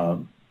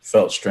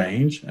felt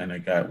strange, and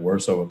it got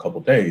worse over a couple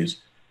of days.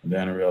 And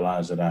then I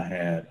realized that I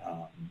had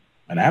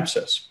an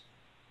abscess.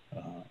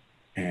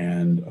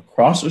 And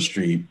across the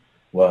street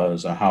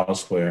was a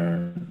house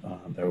where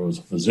there was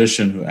a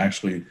physician who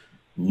actually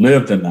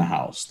lived in the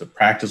house. The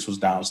practice was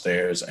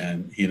downstairs,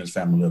 and he and his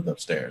family lived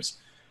upstairs.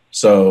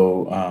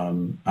 So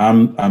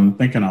I'm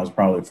thinking I was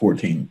probably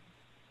 14,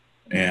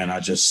 and I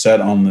just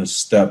sat on the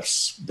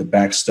steps, the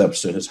back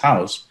steps to his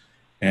house,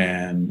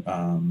 and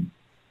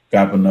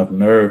got enough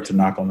nerve to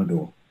knock on the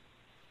door.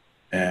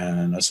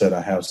 And I said,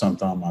 I have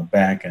something on my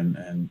back,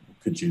 and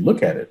could you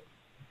look at it?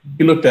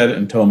 He looked at it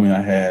and told me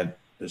I had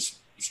this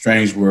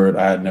strange word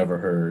I had never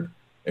heard,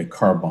 a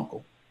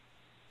carbuncle.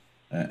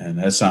 And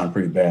that sounded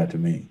pretty bad to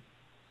me.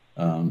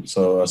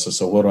 So I said,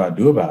 so what do I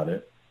do about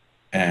it?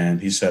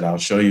 And he said, I'll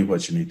show you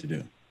what you need to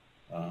do.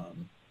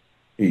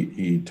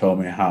 He told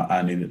me how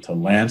I needed to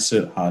lance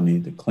it, how I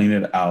needed to clean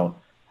it out,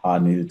 how I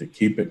needed to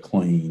keep it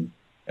clean,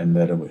 and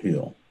that it would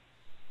heal.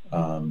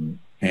 I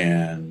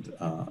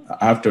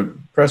have to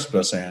press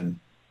by saying,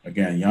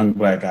 again, young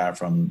Black guy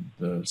from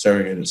the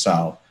segregated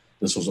South.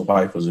 This was a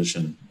white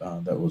physician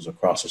that was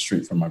across the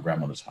street from my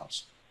grandmother's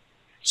house.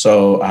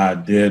 So I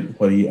did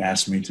what he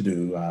asked me to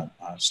do. I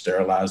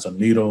sterilized a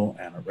needle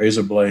and a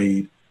razor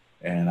blade,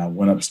 and I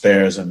went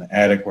upstairs in the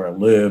attic where I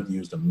lived,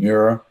 used a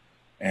mirror,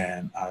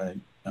 and I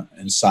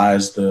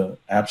incised the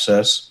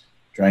abscess,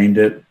 drained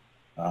it.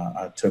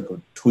 I took a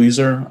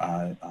tweezer,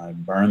 I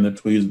burned the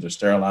tweezer to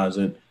sterilize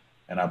it,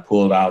 and I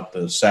pulled out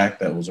the sac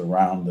that was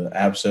around the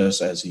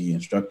abscess as he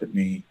instructed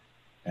me.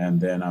 And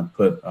then I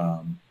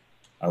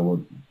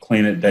would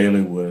clean it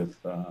daily with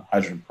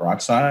hydrogen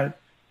peroxide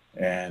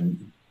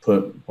and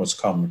put what's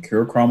called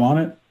mercurochrome on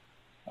it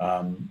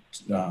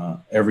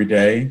every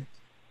day.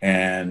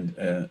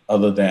 And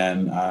other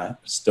than I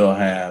still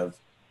have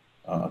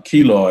a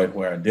keloid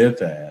where I did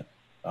that,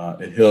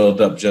 it healed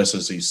up just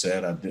as he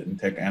said. I didn't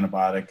take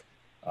antibiotic.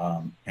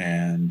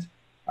 And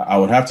I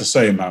would have to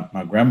say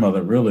my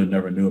grandmother really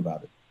never knew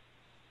about it.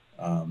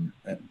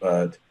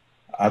 But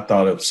I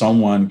thought if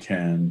someone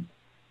can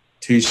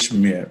teach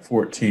me at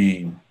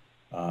 14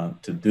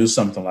 to do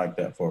something like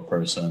that for a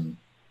person,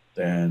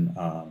 then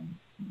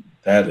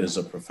that is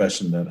a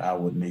profession that I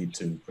would need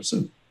to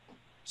pursue.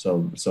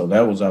 So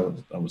that was, I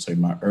would say,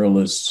 my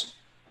earliest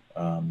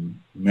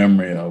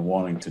memory of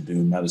wanting to do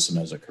medicine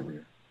as a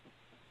career.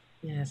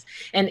 Yes.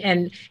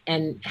 And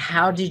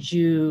how did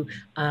you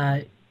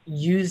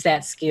use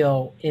that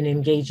skill in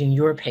engaging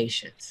your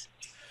patients?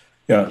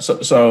 Yeah.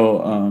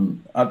 So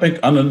I think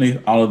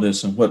underneath all of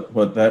this, and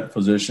what that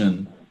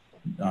physician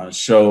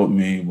showed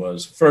me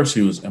was, first,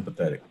 he was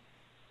empathetic.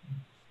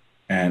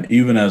 And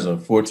even as a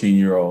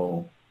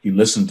 14-year-old, he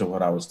listened to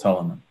what I was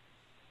telling him.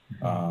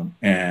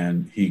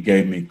 And he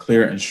gave me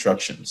clear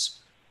instructions.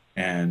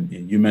 And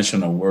you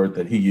mentioned a word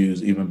that he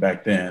used even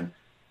back then,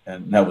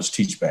 and that was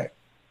teach back.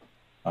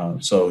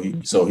 So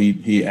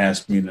he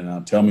asked me to now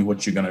tell me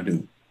what you're going to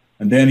do.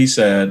 And then he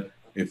said,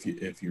 if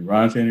you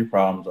run into any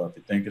problems, or if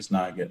you think it's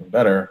not getting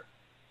better,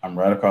 I'm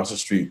right across the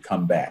street,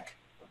 come back.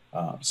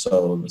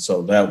 So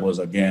that was,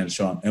 again,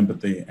 showing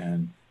empathy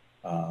and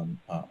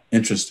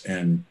interest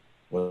in,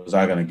 was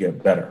I going to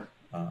get better?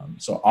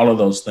 So all of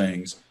those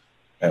things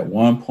at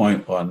one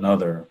point or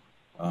another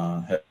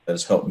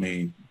has helped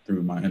me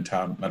through my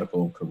entire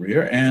medical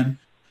career. And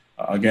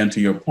again, to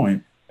your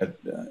point,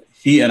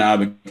 he and I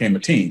became a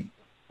team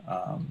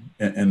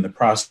in the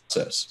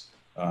process.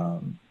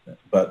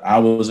 But I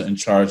was in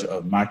charge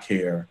of my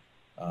care,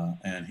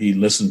 and he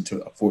listened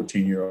to a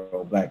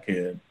 14-year-old Black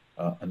kid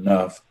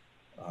enough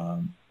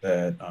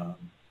that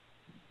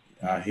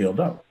I healed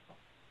up.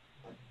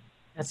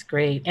 That's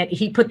great. And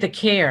he put the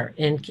care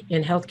in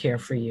healthcare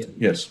for you.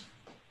 Yes.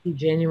 He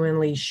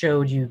genuinely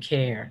showed you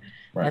care.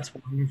 Right. That's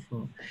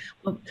wonderful.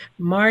 Well,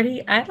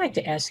 Martie, I'd like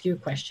to ask you a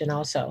question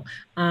also.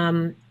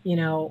 As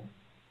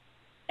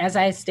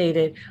I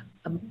stated,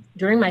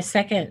 during my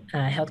second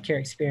healthcare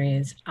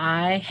experience,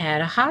 I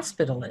had a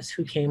hospitalist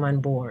who came on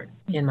board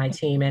in my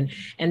team.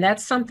 And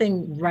that's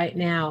something right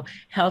now,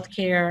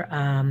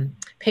 healthcare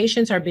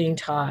patients are being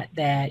taught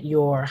that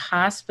your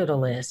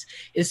hospitalist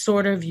is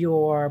sort of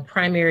your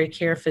primary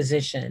care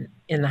physician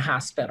in the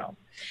hospital.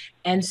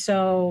 And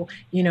so,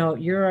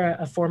 you're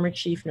a former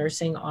chief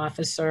nursing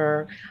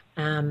officer.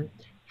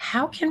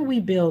 How can we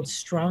build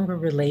stronger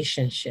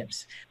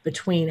relationships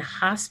between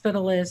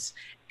hospitalists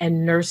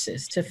and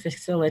nurses to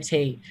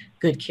facilitate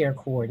good care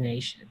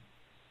coordination?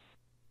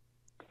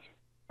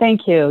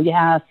 Thank you.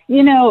 Yes.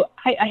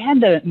 I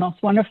had the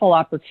most wonderful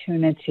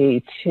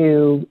opportunity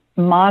to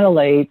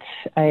modelate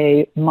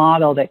a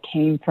model that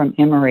came from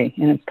Emory,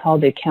 and it's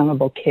called the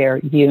Accountable Care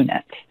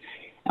Unit,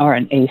 or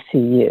an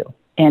ACU.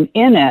 And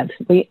in it,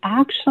 we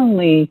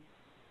actually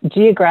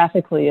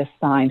geographically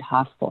assigned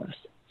hospitalists.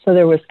 So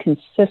there was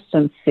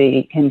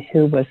consistency in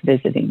who was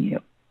visiting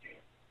you.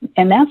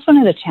 And that's one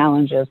of the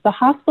challenges. The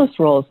hospice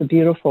role is a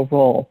beautiful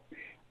role,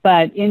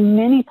 but in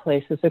many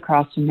places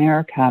across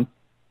America,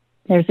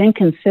 there's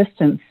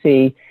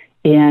inconsistency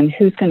in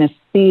who's going to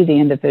see the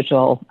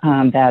individual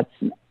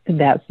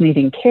that's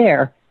needing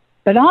care,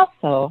 but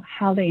also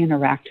how they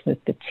interact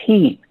with the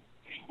team.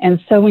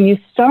 And so when you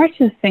start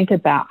to think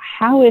about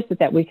how is it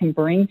that we can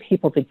bring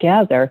people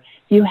together,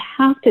 you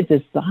have to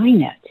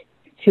design it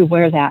to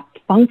where that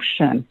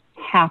function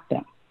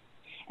happens.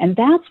 And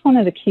that's one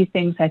of the key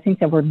things I think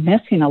that we're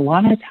missing a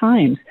lot of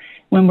times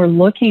when we're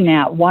looking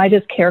at why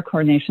does care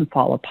coordination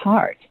fall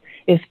apart,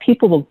 is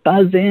people will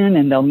buzz in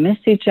and they'll miss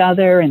each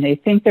other and they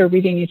think they're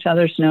reading each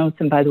other's notes,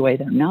 and by the way,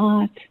 they're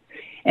not.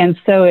 And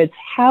so it's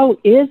how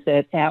is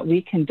it that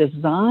we can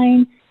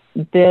design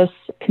this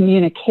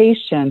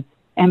communication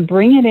and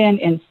bring it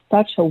in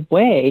such a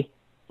way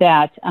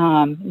that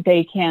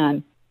they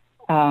can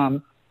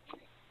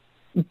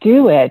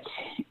do it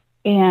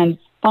and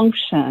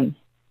function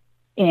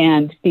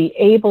and be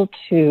able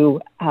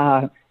to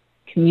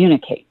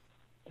communicate.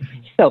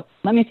 So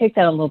let me take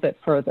that a little bit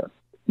further.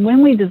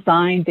 When we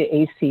designed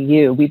the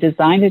ACU, we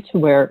designed it to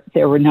where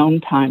there were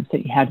known times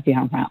that you had to be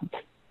on rounds.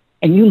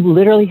 And you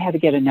literally had to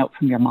get a note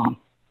from your mom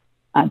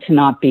to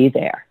not be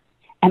there.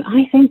 And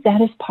I think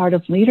that is part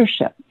of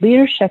leadership.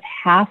 Leadership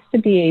has to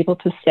be able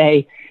to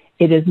say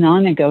it is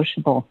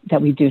non-negotiable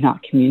that we do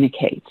not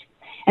communicate.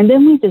 And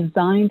then we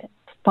designed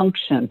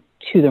function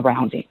to the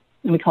rounding,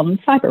 and we call them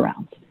cyber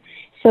rounds.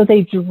 So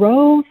they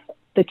drove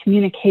the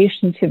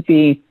communication to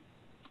be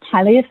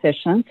highly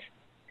efficient.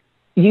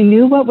 You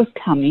knew what was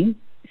coming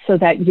so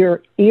that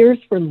your ears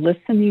were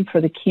listening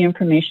for the key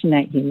information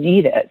that you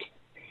needed.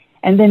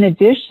 And then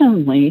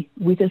additionally,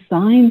 we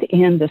designed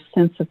in the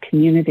sense of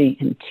community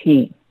and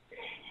team.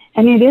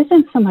 And it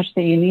isn't so much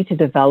that you need to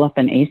develop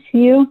an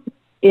ACU,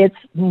 it's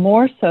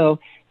more so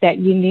that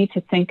you need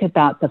to think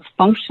about the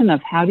function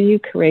of how do you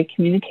create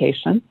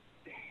communication,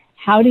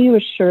 how do you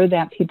assure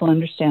that people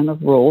understand the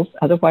rules,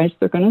 otherwise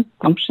they're going to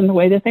function the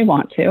way that they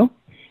want to.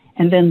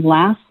 And then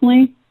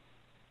lastly,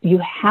 you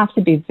have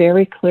to be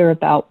very clear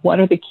about what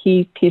are the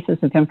key pieces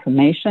of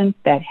information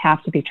that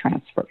have to be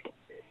transferred,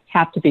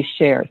 have to be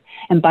shared.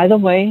 And by the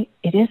way,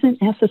 it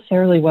isn't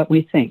necessarily what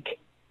we think.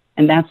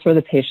 And that's where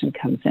the patient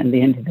comes in,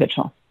 the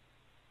individual.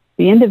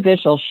 The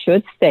individual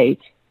should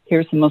state,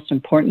 here's the most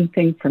important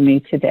thing for me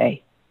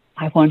today.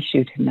 I want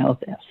you to know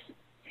this.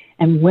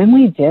 And when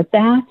we did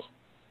that,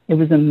 it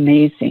was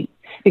amazing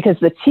because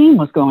the team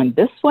was going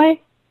this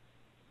way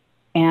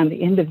and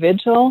the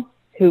individual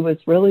who was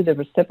really the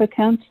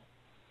recipient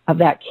of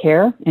that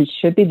care and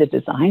should be the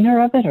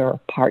designer of it or a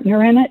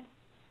partner in it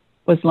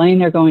was laying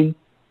there going,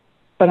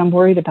 but I'm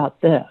worried about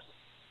this.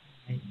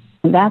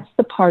 And that's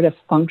the part of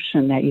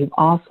function that you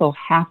also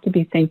have to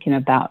be thinking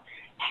about.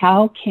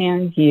 How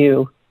can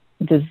you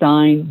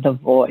design the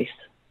voice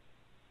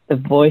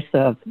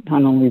of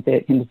not only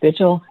the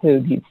individual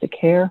who needs the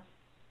care,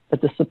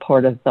 but the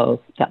support of those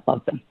that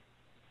love them?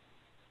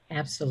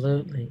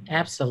 Absolutely.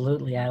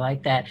 Absolutely. I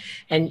like that.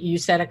 And you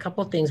said a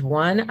couple of things.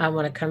 One, I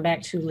want to come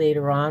back to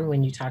later on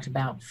when you talked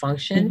about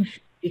function,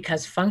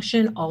 because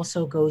function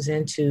also goes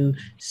into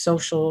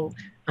social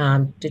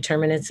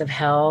determinants of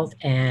health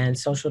and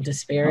social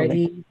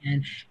disparity.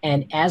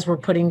 And as we're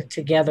putting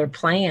together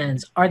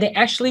plans, are they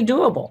actually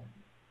doable?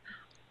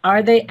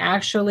 Are they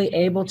actually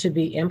able to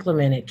be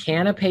implemented?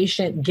 Can a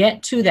patient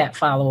get to that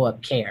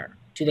follow-up care?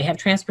 Do they have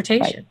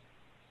transportation? Right.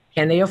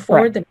 Can they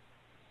afford the,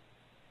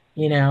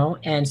 you know?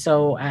 And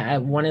so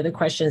one of the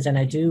questions, and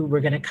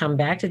we're going to come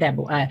back to that,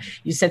 but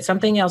you said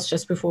something else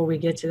just before we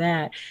get to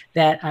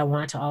that I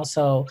want to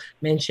also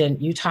mention.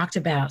 You talked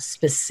about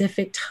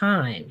specific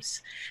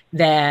times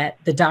that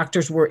the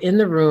doctors were in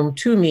the room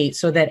to meet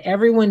so that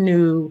everyone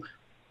knew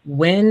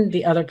when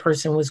the other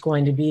person was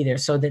going to be there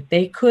so that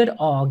they could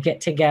all get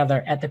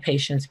together at the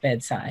patient's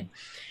bedside.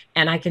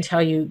 And I can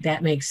tell you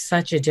that makes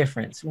such a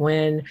difference.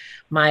 When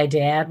my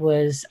dad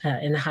was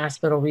in the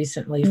hospital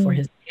recently for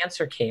his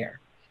cancer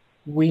care,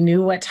 we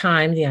knew what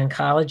time the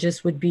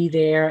oncologist would be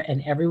there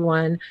and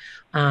everyone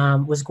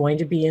was going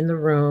to be in the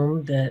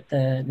room,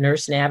 the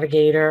nurse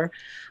navigator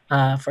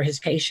for his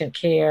patient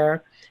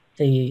care,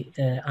 the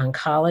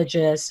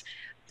oncologist,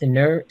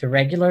 the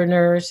regular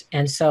nurse.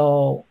 And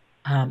so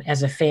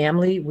as a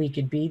family, we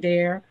could be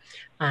there.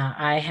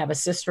 I have a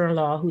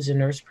sister-in-law who's a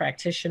nurse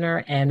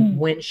practitioner, and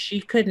when she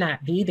could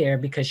not be there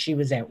because she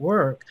was at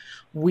work,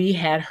 we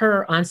had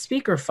her on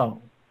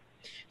speakerphone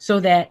so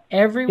that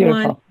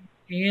everyone in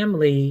the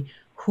family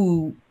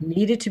who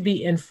needed to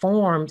be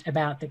informed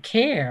about the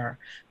care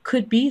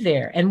could be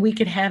there, and we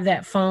could have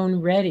that phone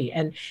ready.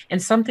 And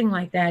something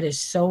like that is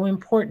so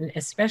important,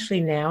 especially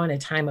now in a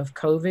time of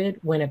COVID,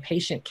 when a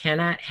patient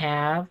cannot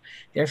have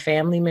their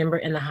family member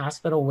in the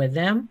hospital with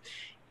them.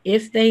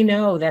 If they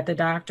know that the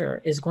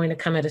doctor is going to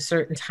come at a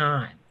certain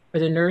time, or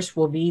the nurse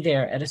will be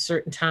there at a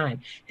certain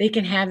time. They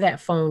can have that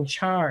phone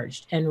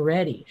charged and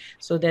ready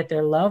so that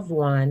their loved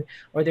one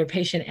or their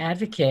patient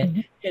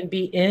advocate can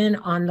be in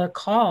on the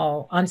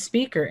call on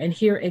speaker and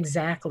hear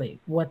exactly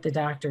what the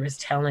doctor is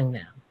telling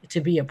them, to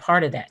be a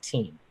part of that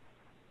team.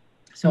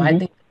 So I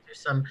think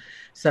there's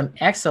some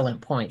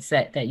excellent points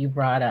that you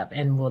brought up,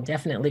 and we'll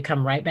definitely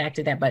come right back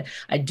to that. But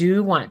I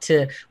do want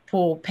to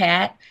pull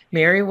Pat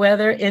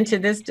Merryweather into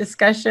this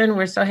discussion.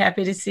 We're so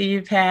happy to see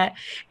you, Pat.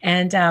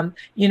 And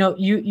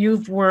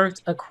you've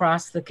worked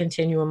across the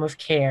continuum of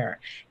care,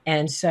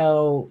 and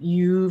so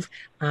you've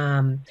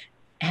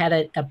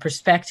had a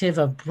perspective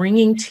of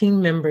bringing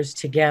team members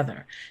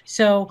together.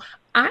 So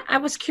I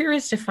was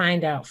curious to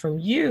find out from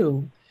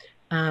you,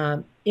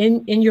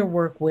 in your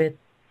work with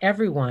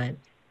everyone,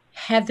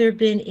 have there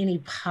been any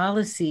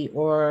policy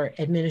or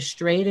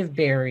administrative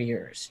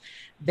barriers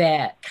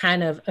that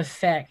kind of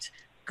affect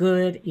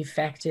good,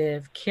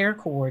 effective care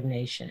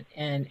coordination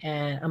and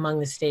among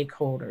the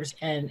stakeholders?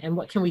 And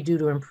what can we do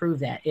to improve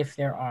that, if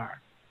there are?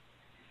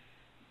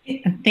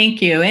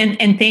 Thank you.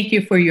 And thank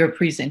you for your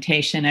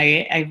presentation.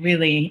 I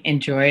really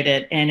enjoyed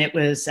it. And it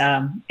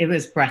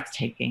was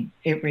breathtaking.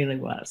 It really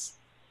was.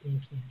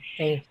 Thank you.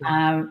 Thank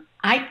you.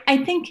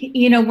 I think,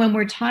 when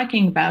we're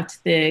talking about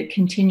the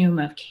continuum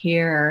of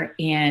care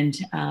and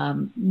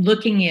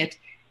looking at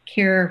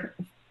care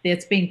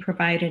that's being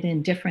provided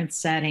in different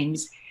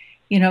settings,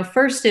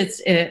 first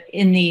it's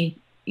in the,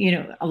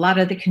 a lot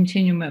of the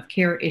continuum of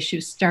care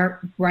issues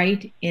start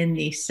right in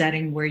the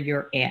setting where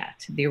you're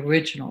at, the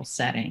original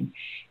setting,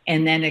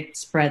 and then it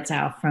spreads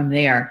out from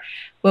there.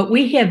 But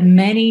we have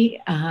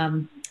many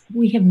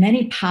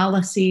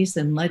policies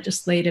and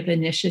legislative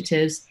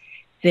initiatives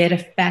that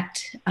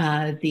affect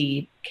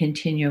the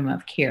continuum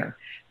of care.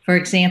 For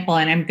example,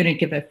 and I'm going to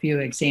give a few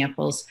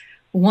examples.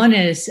 One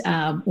is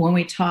when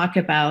we talk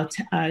about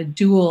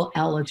dual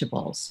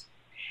eligibles.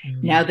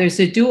 Now, there's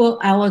a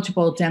dual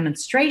eligible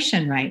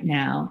demonstration right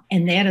now,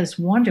 and that is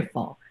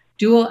wonderful.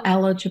 Dual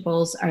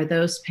eligibles are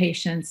those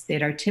patients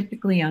that are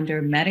typically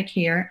under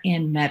Medicare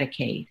and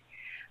Medicaid.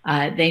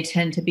 They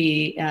tend to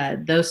be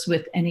those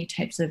with any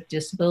types of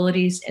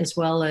disabilities, as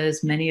well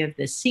as many of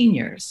the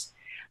seniors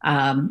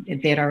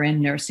that are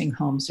in nursing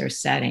homes or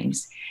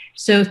settings.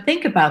 So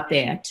think about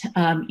that.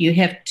 You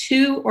have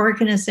two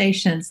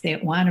organizations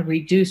that want to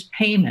reduce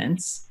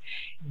payments,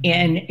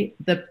 and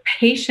the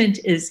patient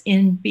is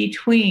in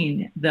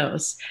between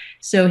those.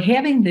 So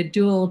having the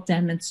dual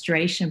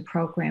demonstration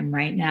program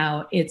right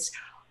now, it's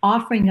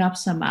offering up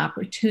some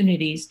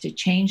opportunities to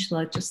change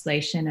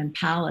legislation and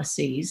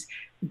policies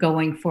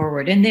going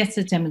forward. And that's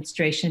a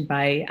demonstration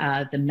by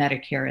the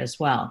Medicare as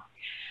well.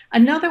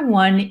 Another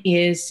one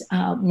is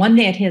one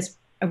that has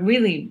a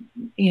really,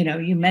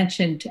 you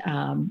mentioned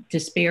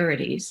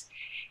disparities.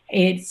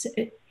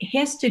 It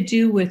has to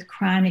do with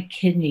chronic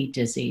kidney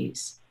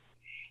disease.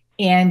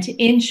 And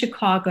in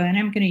Chicago, and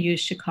I'm going to use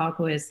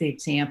Chicago as the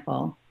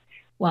example,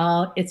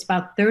 while it's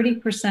about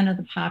 30% of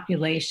the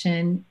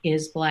population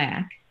is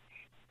Black,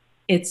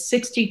 it's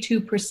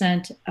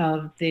 62%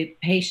 of the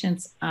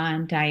patients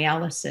on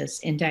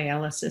dialysis in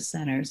dialysis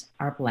centers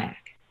are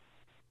Black.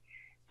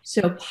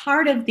 So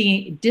part of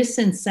the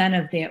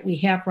disincentive that we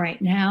have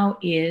right now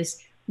is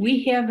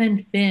we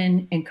haven't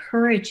been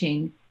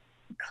encouraging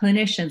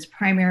clinicians,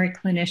 primary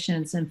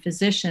clinicians and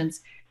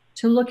physicians,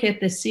 to look at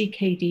the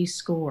CKD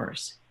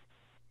scores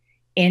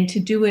and to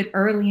do it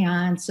early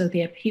on so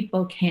that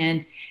people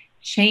can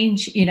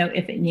change,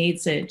 if it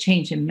needs a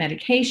change in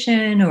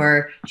medication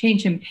or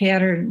change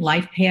in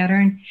life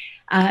pattern.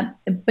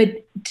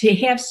 But to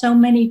have so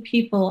many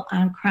people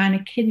on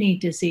chronic kidney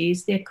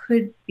disease that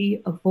could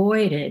be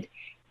avoided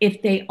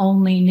if they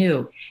only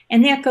knew.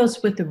 And that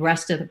goes with the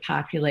rest of the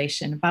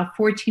population. About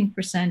 14%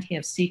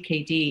 have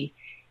CKD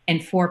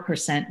and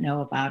 4%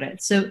 know about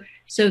it. So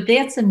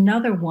that's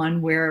another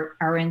one where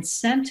our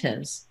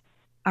incentives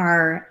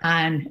are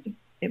on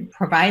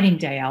providing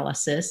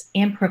dialysis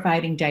and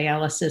providing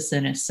dialysis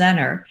in a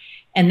center.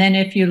 And then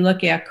if you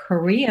look at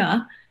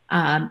Korea,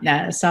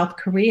 South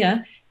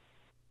Korea,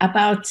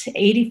 about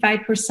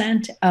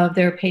 85% of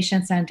their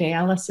patients on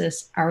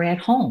dialysis are at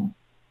home.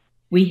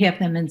 We have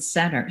them in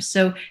centers.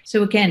 So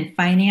again,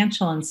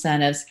 financial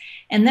incentives.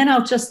 And then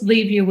I'll just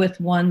leave you with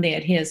one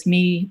that has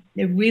me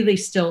really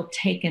still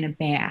taken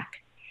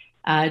aback.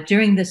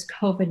 During this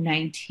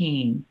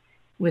COVID-19,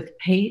 with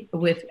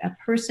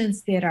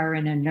persons that are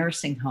in a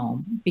nursing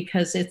home,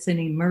 because it's an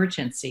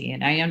emergency,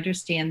 and I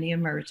understand the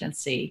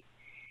emergency,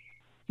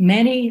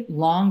 many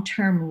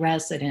long-term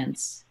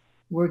residents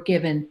were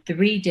given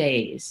 3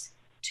 days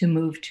to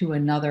move to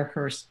another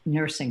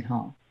nursing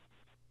home.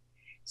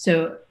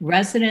 So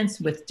residents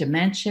with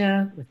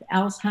dementia, with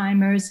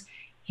Alzheimer's,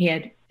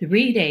 had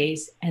 3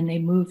 days, and they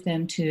moved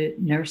them to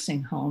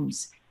nursing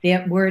homes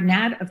that were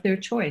not of their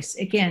choice,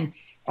 again,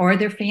 or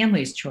their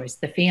family's choice.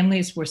 The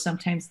families were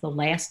sometimes the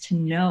last to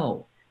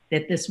know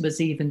that this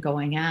was even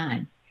going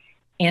on.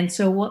 And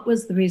so what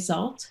was the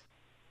result?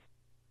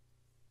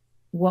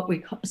 What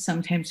we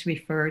sometimes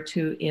refer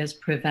to as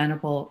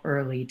preventable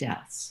early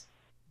deaths.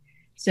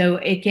 So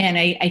again,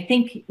 I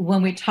think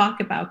when we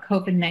talk about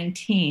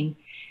COVID-19,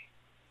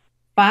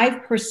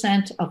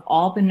 5% of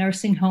all the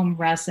nursing home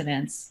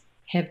residents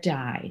have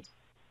died.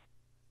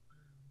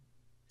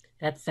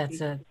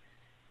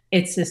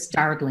 It's a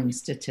startling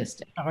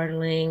statistic.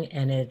 Startling,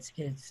 and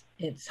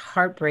it's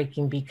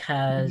heartbreaking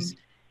because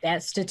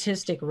that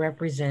statistic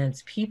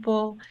represents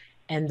people,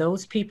 and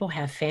those people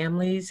have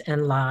families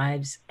and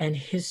lives and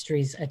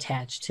histories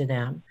attached to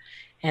them.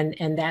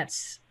 And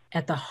that's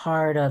at the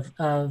heart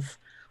of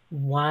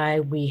why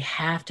we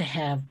have to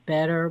have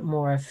better,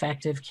 more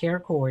effective care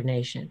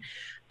coordination.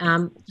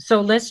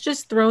 So let's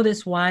just throw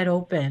this wide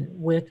open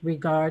with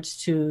regards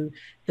to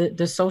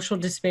the social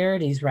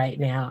disparities right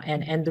now,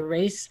 and the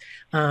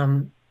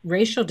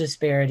racial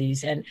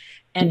disparities, and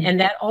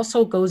that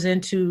also goes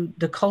into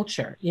the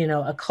culture,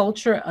 a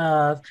culture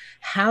of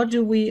how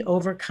do we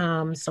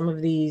overcome some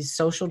of these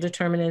social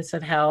determinants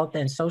of health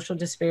and social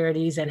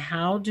disparities, and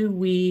how do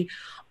we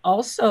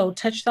also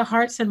touch the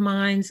hearts and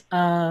minds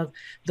of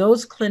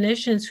those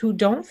clinicians who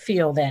don't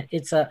feel that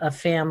it's a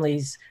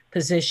family's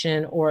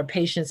position or a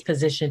patient's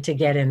position to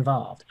get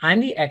involved. I'm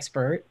the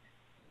expert.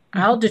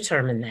 I'll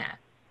determine that.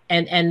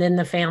 And then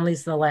the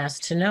family's the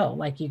last to know,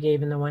 like you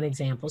gave in the one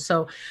example.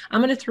 So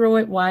I'm going to throw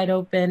it wide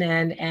open,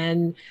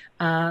 and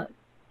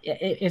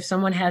if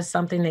someone has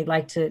something they'd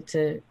like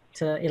to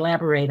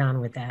elaborate on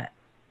with that.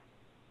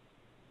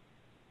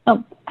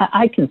 Well,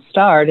 I can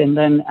start, and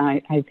then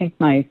I think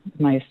my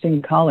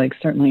esteemed colleagues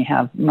certainly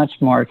have much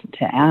more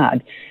to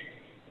add.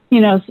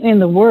 In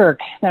the work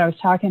that I was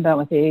talking about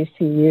with the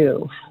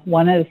ACU,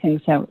 one of the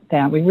things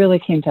that we really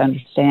came to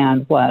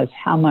understand was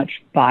how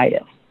much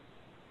bias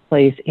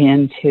plays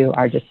into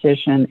our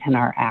decision and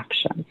our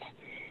actions.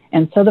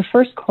 And so the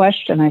first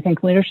question I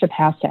think leadership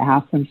has to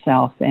ask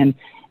themselves, and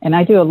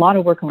I do a lot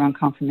of work around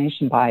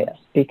confirmation bias,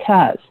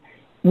 because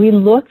we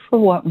look for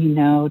what we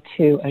know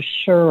to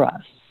assure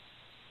us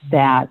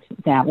that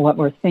what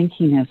we're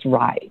thinking is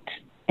right.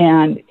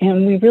 And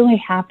we really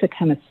have to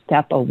kind of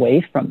step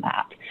away from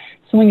that.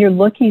 So when you're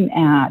looking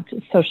at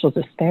social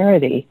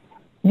disparity,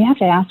 we have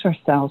to ask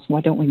ourselves,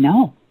 what don't we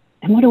know?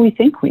 And what do we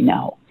think we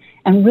know?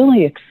 And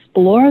really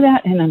explore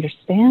that and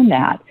understand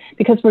that,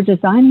 because we're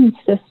designing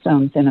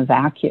systems in a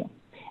vacuum,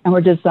 and we're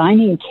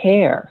designing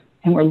care,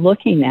 and we're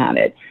looking at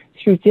it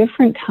through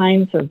different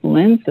kinds of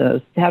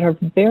lenses that are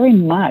very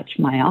much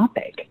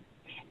myopic.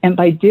 And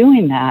by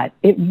doing that,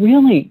 it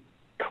really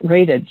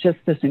created just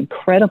this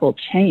incredible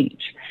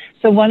change.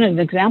 So one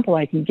example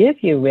I can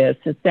give you is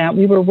that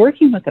we were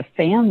working with a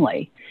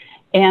family,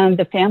 and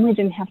the family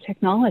didn't have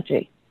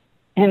technology.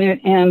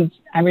 And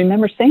I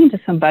remember saying to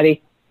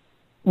somebody,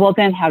 well,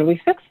 then how do we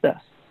fix this?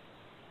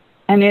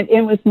 And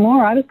it was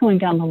more, I was going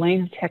down the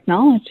lane of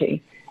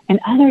technology, and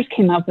others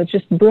came up with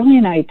just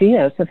brilliant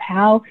ideas of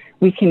how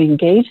we can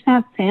engage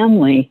that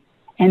family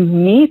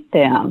and meet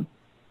them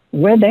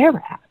where they're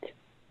at,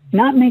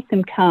 not make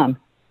them come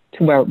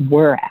to where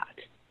we're at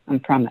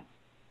and from it.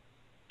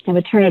 I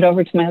would turn it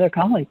over to my other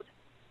colleagues.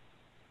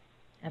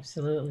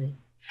 Absolutely.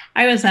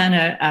 I was on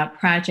a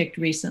project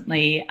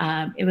recently.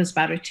 It was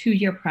about a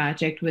 2-year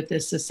project with the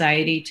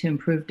Society to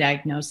Improve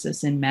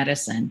Diagnosis in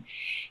Medicine.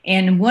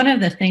 And one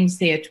of the things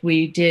that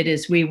we did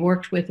is we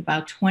worked with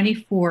about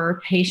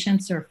 24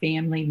 patients or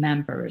family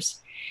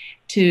members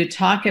to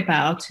talk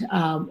about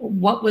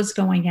what was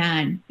going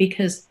on,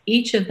 because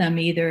each of them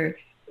either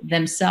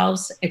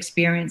themselves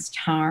experienced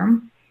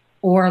harm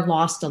or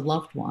lost a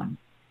loved one.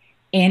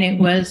 And it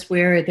was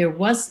where there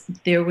was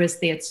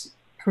that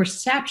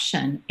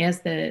perception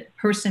as the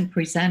person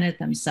presented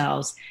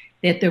themselves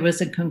that there was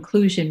a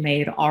conclusion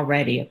made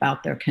already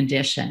about their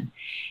condition.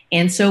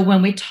 And so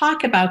when we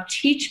talk about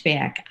teach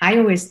back, I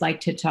always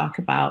like to talk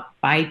about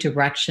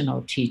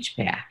bi-directional teach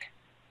back.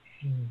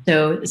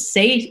 So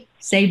say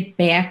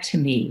back to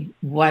me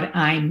what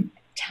I'm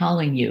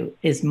telling you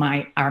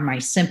are my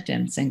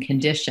symptoms and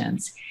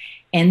conditions.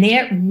 And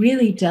that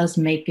really does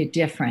make a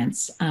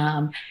difference.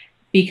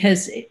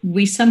 Because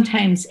we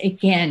sometimes,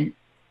 again,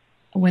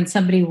 when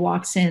somebody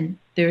walks in,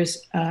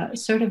 there's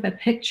sort of a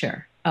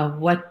picture of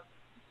what,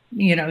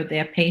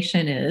 that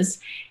patient is.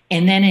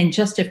 And then in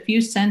just a few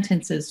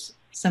sentences,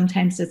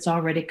 sometimes it's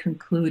already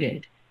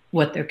concluded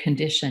what their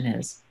condition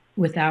is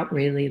without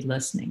really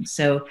listening.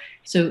 So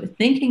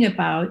thinking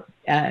about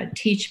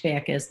teach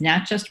back as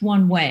not just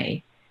one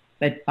way,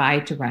 but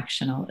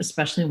bi-directional,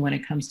 especially when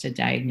it comes to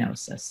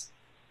diagnosis.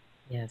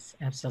 Yes,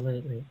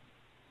 absolutely.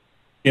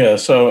 Yeah,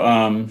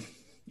 so,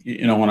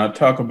 when I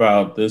talk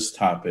about this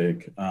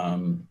topic,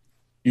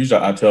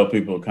 usually I tell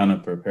people kind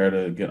of prepare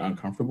to get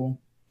uncomfortable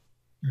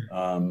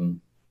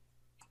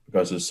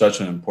because it's such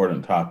an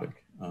important topic.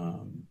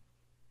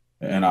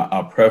 And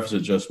I'll preface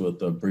it just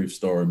with a brief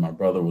story. My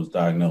brother was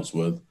diagnosed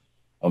with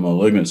a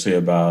malignancy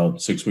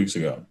about 6 weeks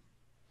ago,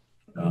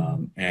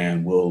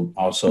 and will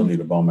also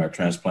need a bone marrow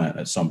transplant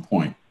at some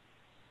point.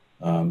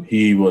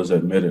 He was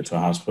admitted to a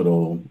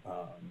hospital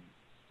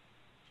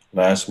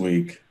last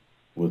week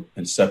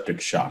in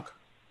septic shock.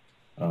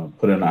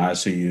 Put in the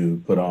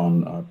ICU, put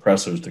on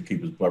pressors to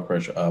keep his blood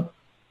pressure up,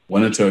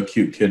 went into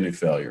acute kidney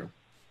failure.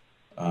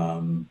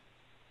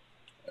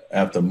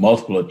 after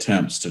multiple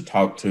attempts to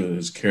talk to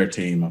his care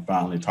team, I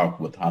finally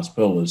talked with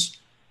hospitalists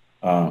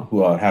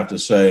who I have to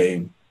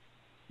say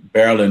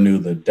barely knew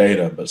the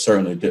data, but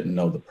certainly didn't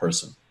know the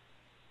person.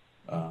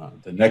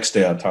 The next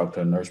day I talked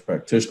to a nurse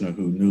practitioner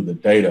who knew the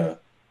data,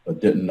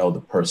 but didn't know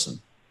the person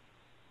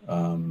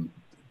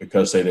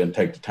because they didn't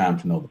take the time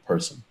to know the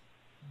person.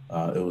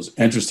 It was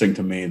interesting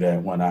to me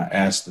that when I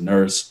asked the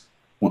nurse,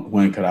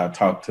 when could I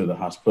talk to the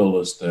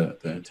hospitalist, the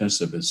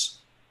intensivist,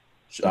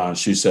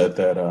 she said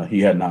that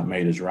he had not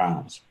made his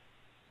rounds.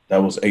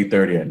 That was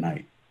 8:30 at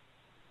night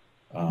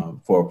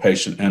for a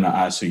patient in an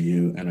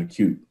ICU and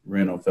acute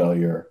renal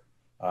failure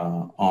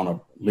on a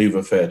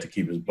lever-fed to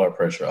keep his blood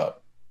pressure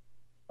up.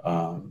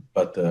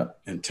 But the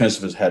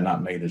intensivist had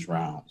not made his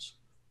rounds.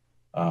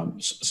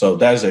 So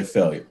that is a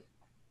failure.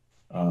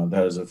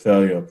 That is a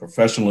failure of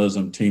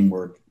professionalism,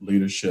 teamwork,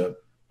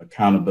 leadership,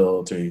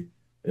 accountability.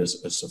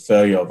 It's a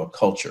failure of a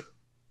culture.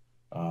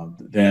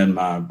 Then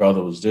my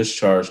brother was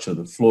discharged to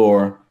the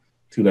floor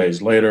 2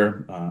 days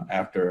later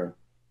after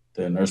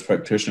the nurse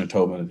practitioner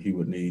told me that he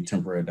would need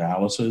temporary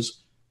dialysis.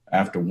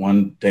 After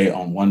one day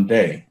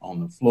on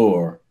the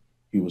floor,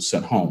 he was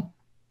sent home.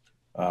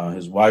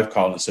 His wife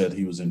called and said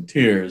he was in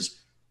tears.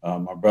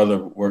 My brother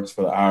works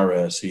for the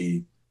IRS.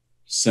 He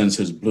sends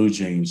his blue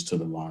jeans to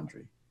the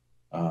laundry.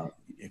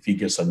 If he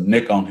gets a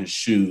nick on his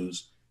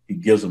shoes, he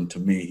gives them to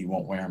me. He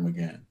won't wear them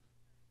again.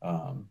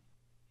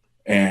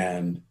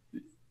 And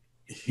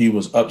he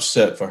was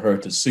upset for her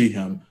to see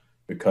him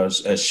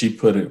because, as she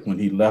put it, when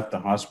he left the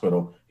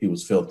hospital, he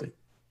was filthy,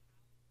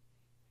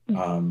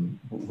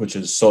 which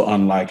is so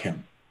unlike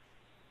him.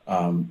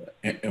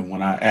 And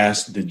when I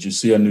asked, did you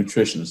see a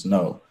nutritionist?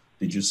 No.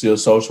 Did you see a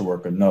social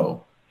worker?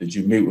 No. Did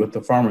you meet with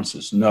the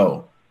pharmacist?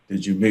 No.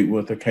 Did you meet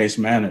with a case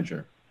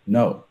manager?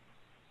 No.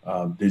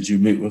 Did you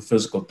meet with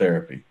physical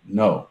therapy?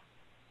 No.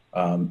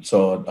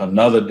 So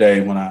another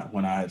day when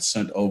I had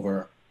sent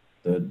over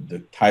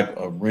the type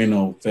of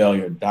renal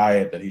failure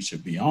diet that he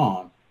should be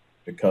on,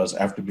 because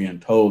after being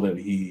told that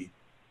he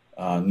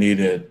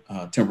needed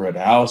temporary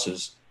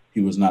dialysis, he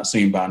was not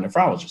seen by a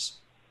nephrologist.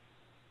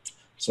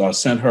 So I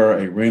sent her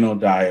a renal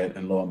diet,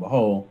 and lo and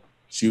behold,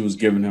 she was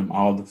giving him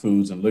all the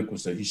foods and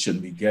liquids that he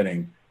shouldn't be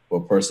getting for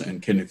a person in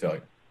kidney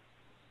failure.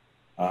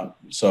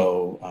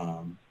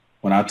 So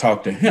when I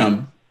talked to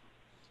him,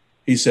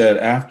 he said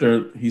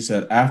after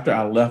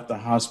I left the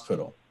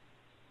hospital,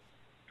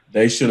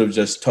 they should have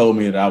just told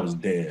me that I was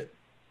dead,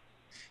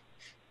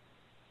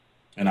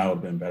 and I would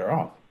have been better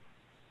off.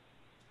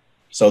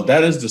 So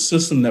that is the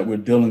system that we're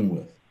dealing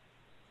with,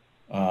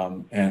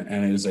 and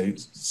it is a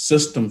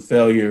system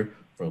failure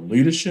for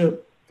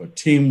leadership, for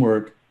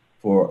teamwork,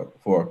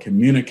 for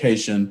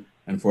communication,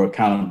 and for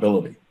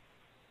accountability.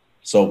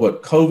 So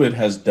what COVID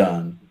has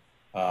done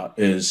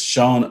is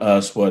shown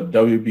us what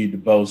W.B. Du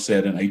Bois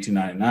said in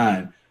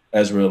 1899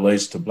 as it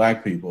relates to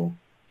Black people.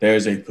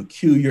 There's a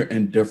peculiar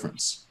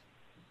indifference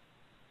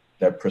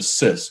that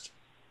persists.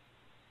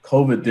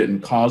 COVID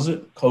didn't cause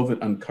it, COVID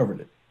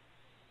uncovered it.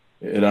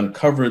 It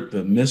uncovered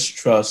the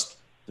mistrust,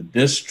 the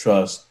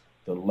distrust,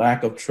 the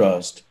lack of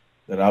trust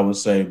that I would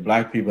say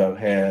Black people have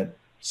had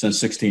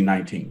since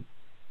 1619,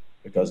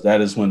 because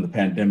that is when the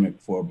pandemic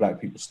for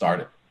Black people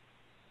started.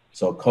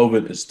 So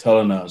COVID is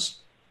telling us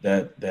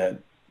that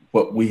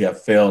what we have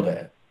failed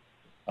at.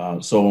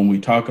 So when we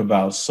talk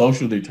about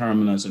social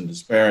determinants and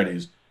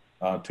disparities,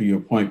 to your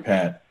point,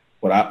 Pat,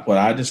 what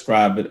I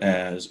describe it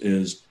as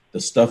is the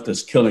stuff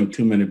that's killing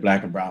too many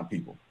Black and brown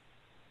people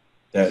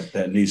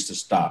that needs to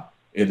stop.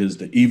 It is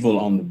the evil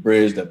on the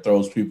bridge that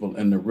throws people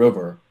in the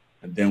river,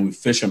 and then we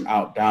fish them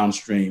out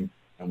downstream,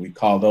 and we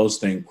call those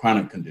things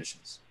chronic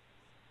conditions.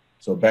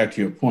 So back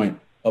to your point,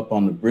 up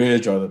on the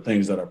bridge are the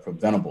things that are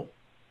preventable.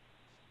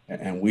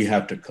 And we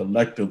have to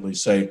collectively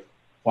say,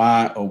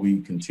 why are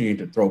we continuing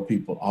to throw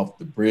people off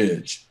the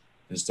bridge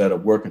instead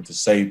of working to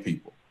save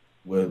people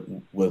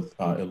with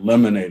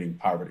eliminating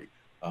poverty,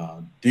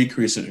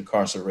 decreasing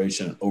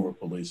incarceration and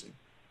over-policing,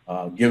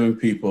 giving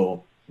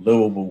people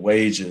livable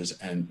wages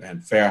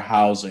and fair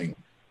housing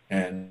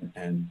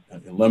and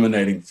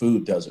eliminating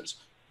food deserts.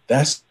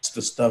 That's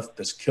the stuff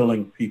that's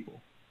killing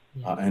people.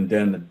 And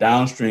then the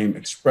downstream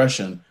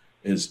expression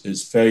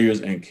is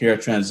failures in care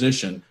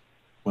transition.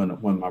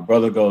 When my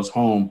brother goes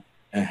home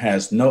and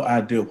has no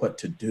idea what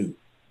to do,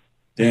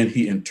 then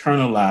he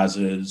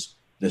internalizes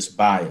this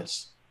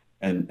bias,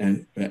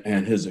 and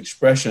his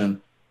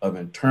expression of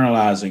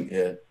internalizing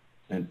it,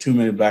 and too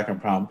many Black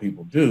and brown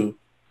people do,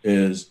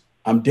 is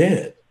I'm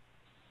dead.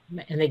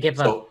 And they give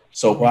up.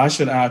 So why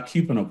should I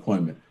keep an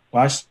appointment?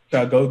 Why should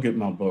I go get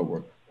my blood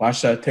work? Why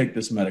should I take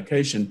this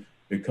medication?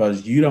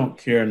 Because you don't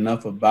care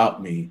enough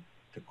about me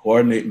to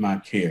coordinate my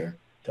care,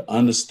 to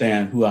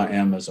understand who I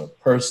am as a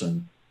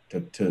person,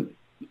 to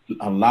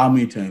allow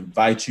me to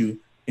invite you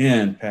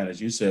in, Pat,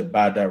 as you said,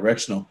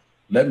 bi-directional.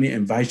 Let me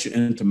invite you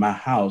into my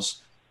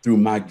house through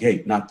my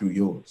gate, not through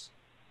yours,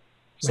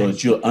 so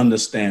that you'll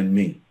understand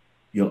me.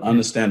 You'll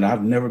understand that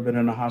I've never been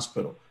in a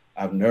hospital.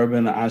 I've never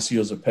been in an ICU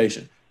as a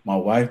patient. My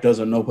wife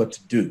doesn't know what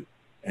to do.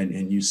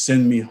 And you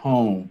send me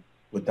home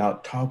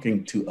without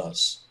talking to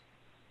us,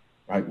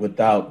 right?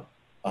 Without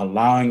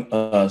allowing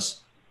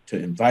us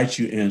to invite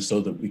you in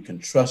so that we can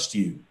trust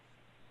you,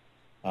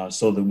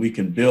 so that we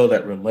can build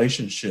that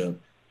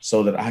relationship,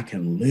 so that I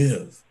can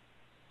live.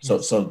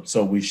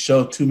 So we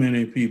show too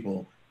many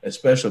people,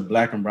 especially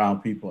Black and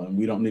brown people, and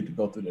we don't need to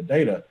go through the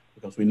data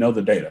because we know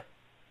the data.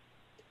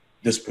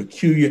 This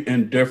peculiar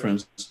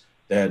indifference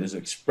that has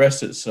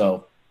expressed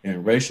itself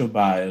in racial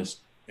bias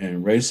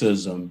and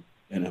racism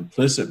and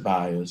implicit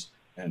bias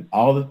and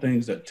all the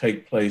things that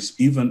take place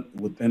even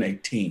within a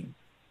team.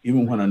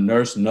 Even when a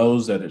nurse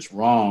knows that it's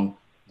wrong,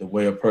 the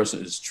way a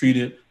person is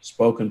treated,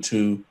 spoken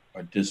to,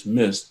 or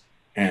dismissed,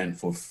 and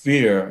for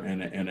fear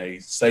and a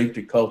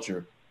safety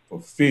culture for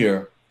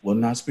fear will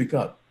not speak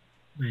up.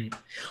 Right.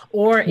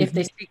 Or if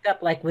they speak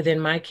up, like within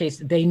my case,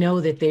 they know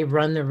that they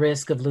run the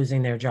risk of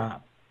losing their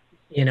job,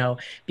 you know,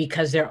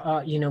 because there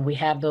are, you know, we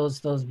have those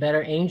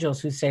better angels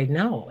who say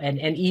no. And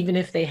even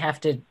if they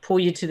have to pull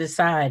you to the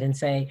side and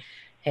say,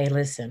 hey,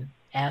 listen,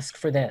 ask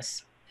for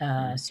this,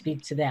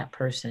 speak to that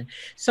person.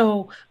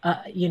 So,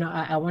 you know,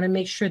 I want to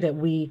make sure that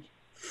we,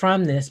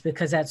 from this,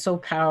 because that's so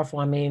powerful.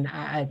 I mean,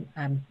 I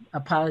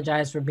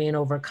apologize for being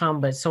overcome,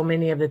 but so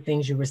many of the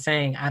things you were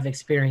saying, I've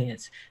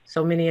experienced.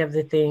 So many of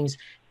the things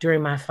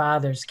during my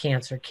father's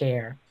cancer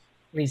care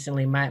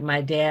recently.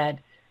 My dad,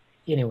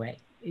 anyway,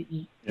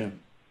 yeah.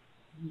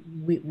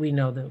 we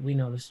know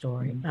the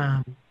story.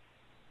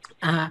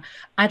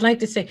 I'd like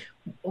to say,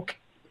 okay,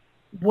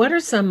 what are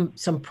some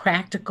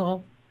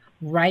practical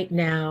right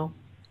now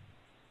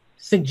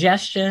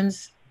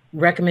suggestions,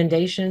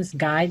 recommendations,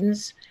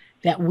 guidance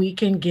that we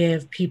can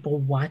give people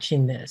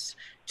watching this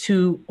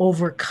to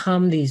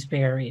overcome these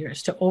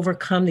barriers, to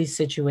overcome these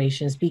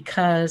situations?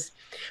 Because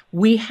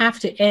we have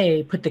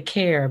to, put the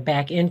care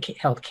back in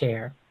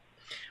healthcare.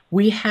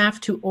 We have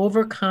to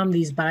overcome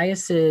these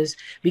biases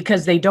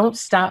because they don't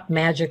stop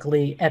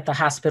magically at the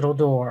hospital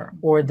door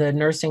or the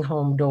nursing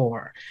home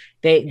door.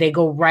 They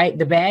go right,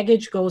 the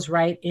baggage goes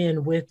right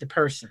in with the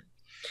person.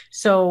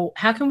 So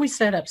how can we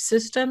set up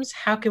systems?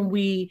 How can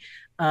we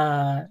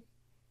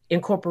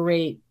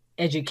incorporate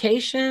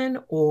education,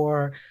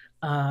 or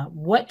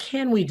what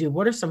can we do?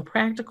 What are some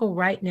practical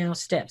right now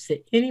steps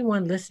that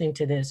anyone listening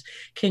to this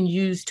can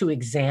use to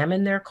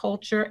examine their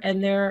culture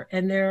and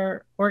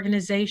their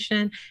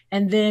organization,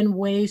 and then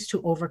ways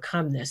to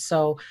overcome this?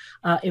 So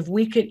if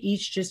we could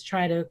each just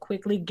try to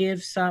quickly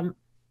give some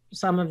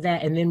of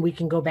that, and then we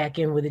can go back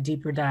in with a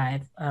deeper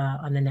dive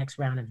on the next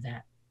round of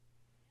that.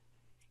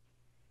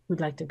 Who'd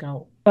like to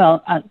go?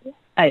 Well,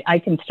 I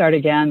can start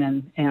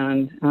again,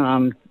 and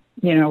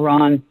you know,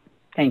 Ron,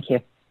 thank you.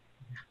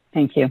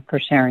 Thank you for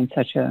sharing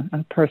such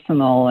a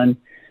personal and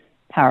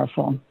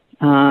powerful.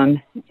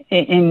 And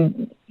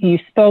you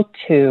spoke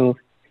to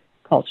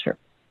culture.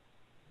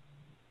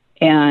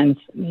 And,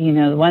 you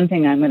know, the one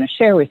thing I'm going to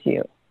share with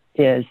you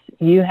is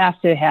you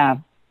have to have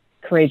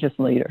courageous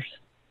leaders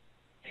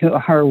who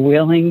are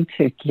willing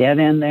to get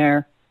in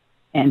there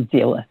and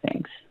deal with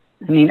things.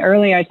 I mean,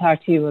 earlier I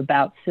talked to you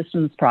about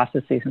systems,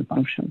 processes, and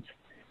functions.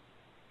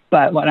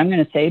 But what I'm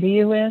going to say to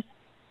you is,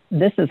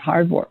 this is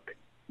hard work.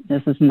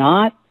 This is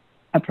not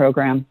a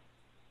program.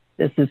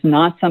 This is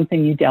not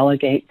something you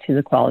delegate to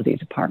the quality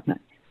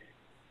department.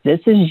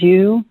 This is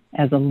you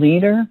as a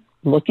leader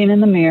looking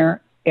in the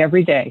mirror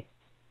every day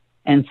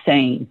and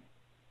saying,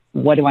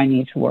 what do I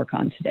need to work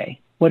on today?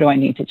 What do I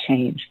need to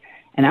change?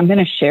 And I'm going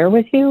to share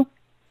with you,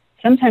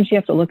 sometimes you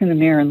have to look in the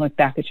mirror and look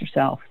back at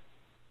yourself,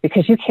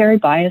 because you carry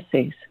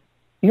biases.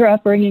 Your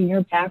upbringing,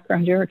 your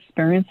background, your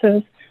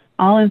experiences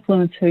all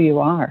influence who you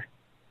are.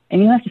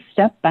 And you have to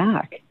step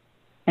back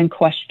and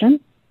question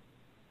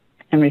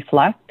and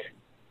reflect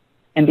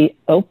and be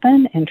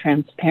open and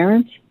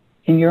transparent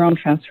in your own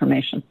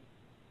transformation.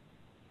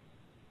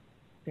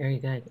 Very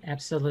good.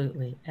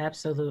 Absolutely.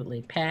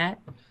 Absolutely. Pat?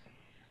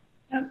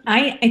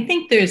 I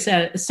think there's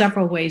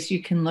several ways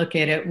you can look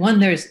at it. One,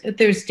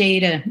 there's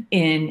data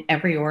in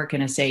every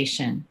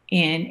organization,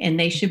 and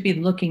they should be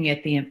looking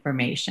at the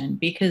information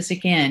because,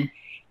 again,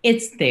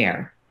 it's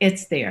there.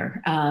 It's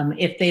there.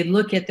 If they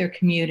look at their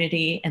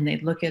community and they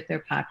look at their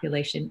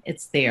population,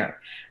 it's there.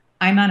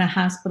 I'm on a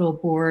hospital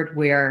board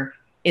where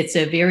it's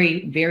a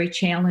very, very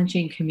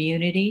challenging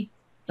community.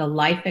 The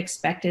life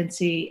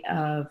expectancy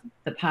of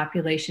the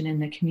population in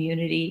the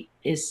community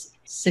is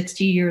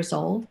 60 years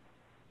old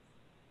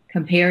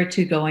compared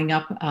to going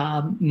up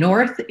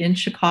north in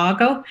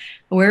Chicago,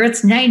 where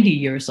it's 90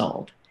 years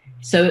old.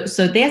 So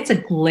that's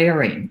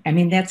glaring.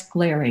 That's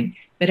glaring.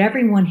 But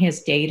everyone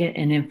has data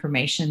and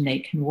information they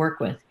can work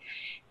with.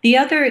 The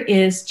other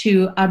is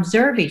to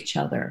observe each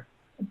other,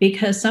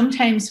 because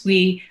sometimes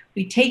we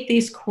take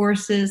these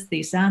courses,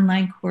 these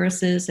online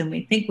courses, and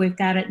we think we've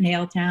got it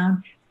nailed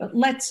down, but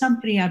let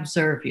somebody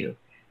observe you.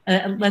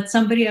 Let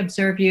somebody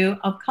observe you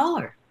of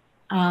color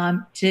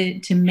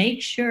to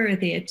make sure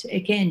that,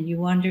 again,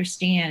 you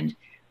understand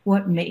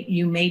what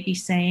you may be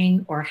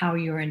saying or how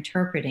you're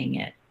interpreting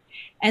it.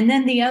 And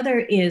then the other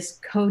is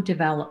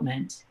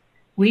co-development.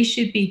 We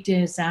should be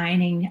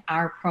designing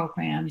our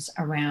programs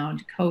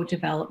around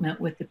co-development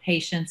with the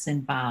patients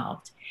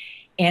involved.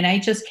 And I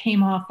just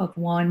came off of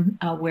one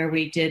where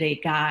we did a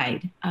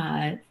guide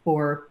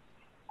for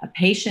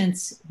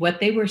patients, what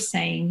they were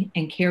saying,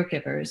 and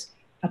caregivers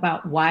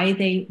about why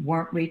they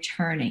weren't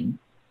returning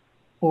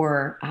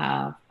for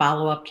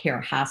follow-up care,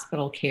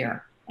 hospital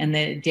care. And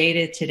the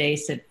data today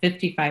said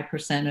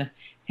 55% of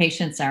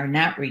patients are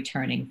not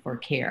returning for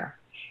care.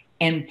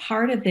 And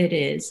part of it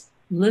is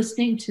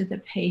listening to the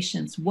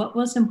patients, what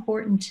was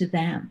important to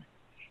them.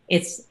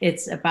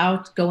 It's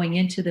about going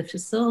into the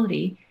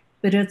facility,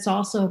 but it's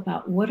also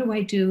about what do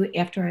I do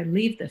after I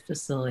leave the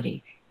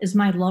facility? Is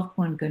my loved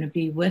one going to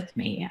be with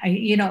me?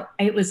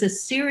 It was a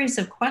series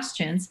of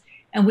questions,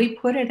 and we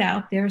put it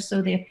out there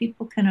so that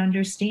people can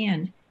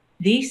understand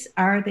these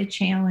are the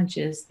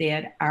challenges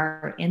that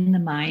are in the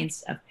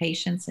minds of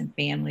patients and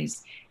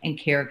families and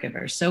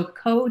caregivers. So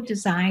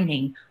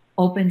co-designing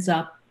opens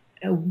up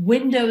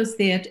windows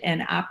that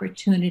and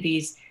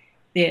opportunities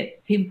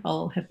that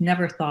people have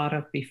never thought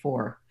of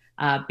before.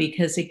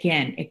 Because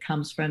again, it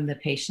comes from the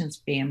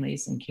patients,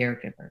 families, and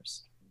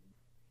caregivers.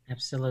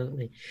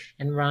 Absolutely.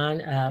 And Ron,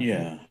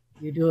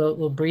 you do a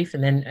little brief,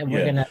 and then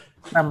we're going to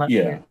come up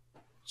here.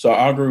 So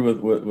I agree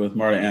with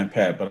Martie and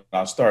Pat, but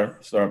I'll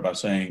start by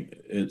saying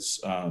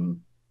it's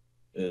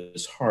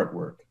hard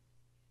work,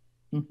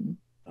 and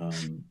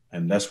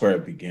that's where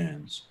it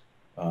begins.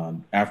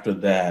 After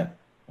that,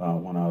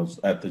 when I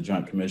was at the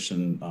Joint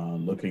Commission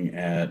looking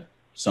at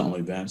sentinel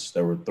events,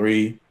 there were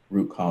 3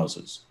 root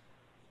causes.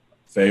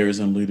 Failures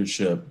in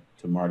leadership,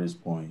 to Martie's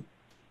point,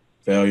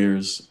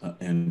 failures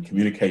in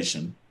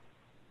communication,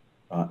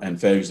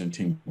 and failures in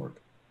teamwork.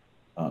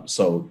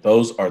 So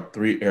those are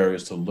 3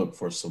 areas to look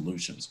for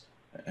solutions.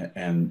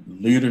 And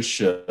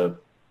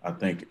leadership, I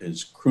think,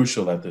 is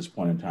crucial at this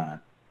point in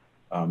time.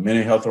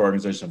 Many health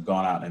organizations have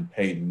gone out and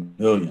paid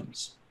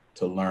millions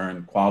to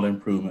learn quality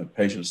improvement,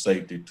 patient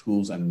safety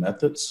tools and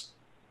methods,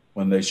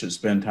 when they should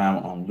spend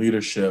time on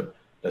leadership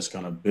that's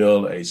going to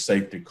build a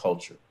safety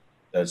culture,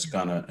 that's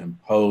going to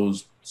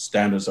impose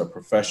standards of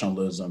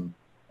professionalism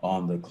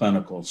on the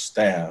clinical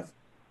staff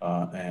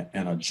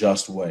in a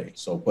just way.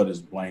 So what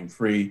is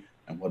blame-free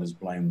and what is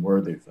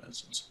blame-worthy, for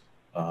instance.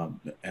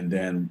 And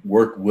then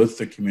work with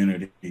the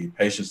community,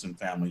 patients and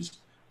families,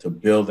 to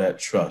build that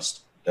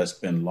trust that's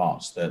been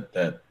lost,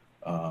 that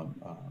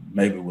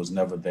maybe was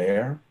never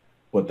there.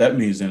 What that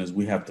means then is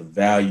we have to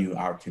value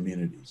our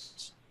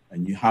communities.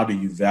 And how do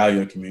you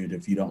value a community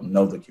if you don't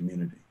know the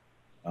community?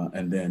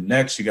 And then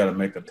next, you got to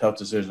make a tough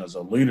decision as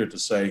a leader to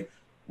say,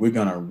 we're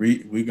gonna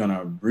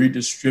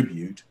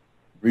redistribute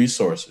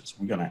resources.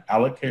 We're gonna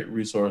allocate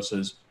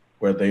resources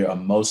where they are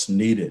most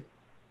needed,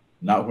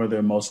 not where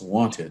they're most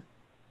wanted,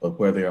 but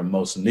where they are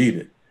most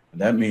needed.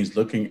 And that means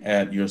looking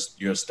at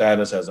your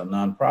status as a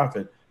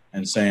nonprofit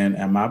and saying,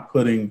 am I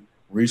putting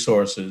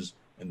resources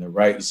in the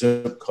right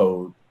zip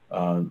code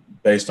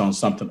based on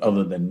something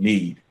other than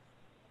need?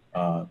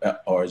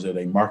 Or is it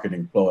a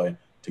marketing ploy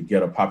to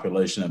get a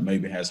population that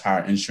maybe has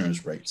higher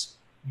insurance rates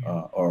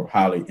or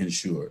highly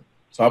insured?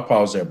 So I'll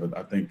pause there, but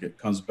I think it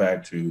comes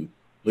back to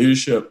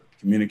leadership,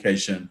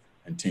 communication,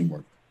 and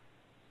teamwork.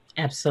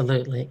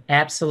 Absolutely.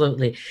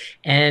 Absolutely.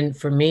 And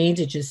for me,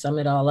 to just sum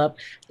it all up,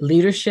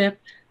 leadership,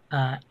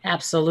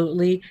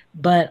 absolutely,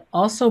 but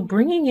also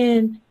bringing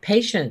in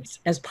patients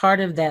as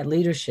part of that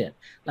leadership.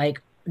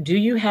 Like, do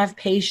you have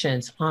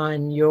patients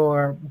on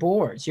your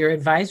boards, your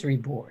advisory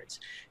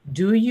boards?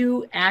 Do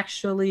you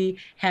actually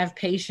have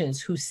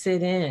patients who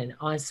sit in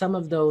on some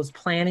of those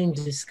planning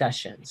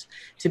discussions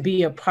to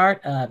be a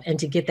part of and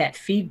to get that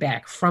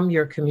feedback from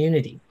your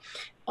community?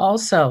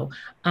 Also,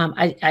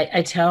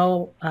 I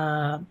tell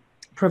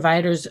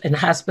providers and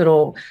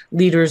hospital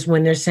leaders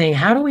when they're saying,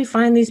 how do we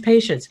find these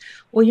patients?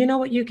 Well, you know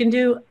what you can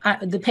do?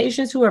 The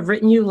patients who have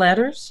written you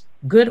letters,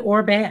 good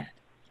or bad,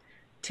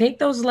 take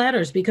those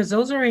letters, because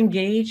those are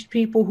engaged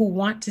people who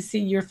want to see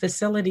your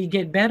facility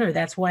get better.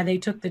 That's why they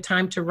took the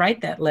time to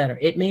write that letter.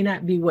 It may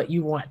not be what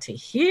you want to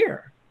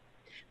hear,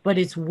 but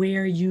it's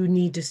where you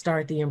need to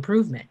start the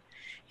improvement.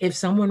 If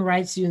someone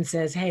writes you and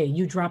says, hey,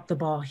 you dropped the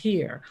ball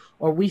here,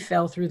 or we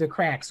fell through the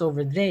cracks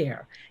over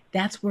there,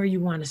 that's where you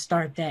want to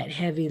start that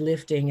heavy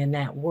lifting and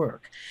that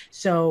work.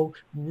 So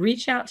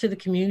reach out to the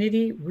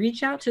community,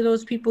 reach out to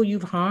those people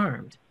you've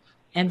harmed,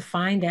 and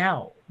find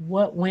out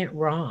what went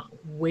wrong.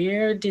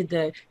 Where did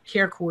the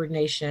care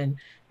coordination,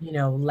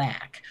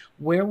 lack?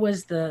 Where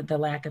was the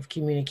lack of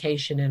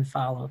communication and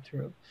follow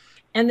through?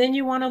 And then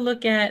you want to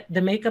look at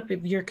the makeup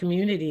of your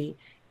community,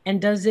 and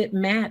does it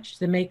match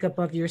the makeup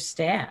of your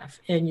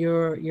staff and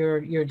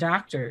your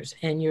doctors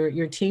and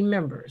your team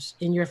members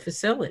in your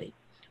facility?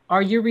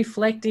 Are you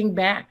reflecting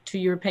back to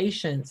your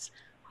patients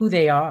who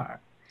they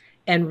are,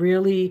 and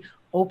really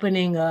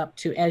opening up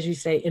to, as you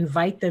say,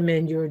 invite them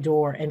in your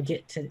door and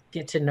get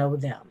to know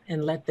them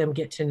and let them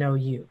get to know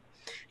you?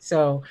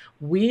 So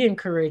we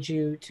encourage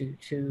you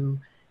to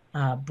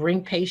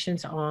bring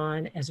patients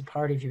on as a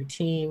part of your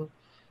team.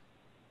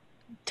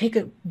 Take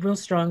a real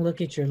strong look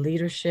at your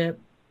leadership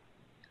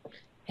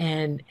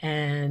and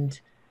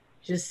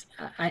just,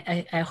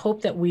 I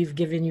hope that we've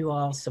given you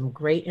all some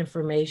great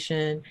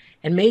information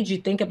and made you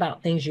think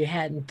about things you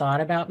hadn't thought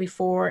about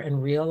before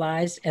and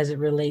realized as it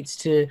relates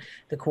to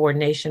the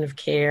coordination of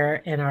care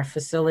in our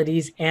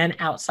facilities and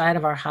outside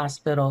of our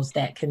hospitals,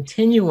 that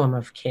continuum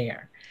of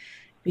care,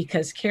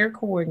 because care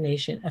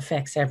coordination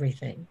affects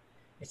everything.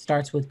 It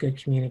starts with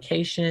good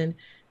communication,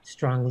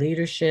 strong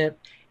leadership,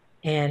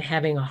 and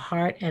having a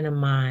heart and a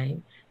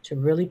mind to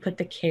really put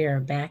the care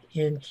back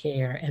in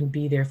care and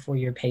be there for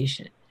your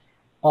patient.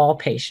 All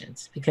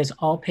patients, because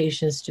all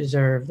patients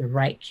deserve the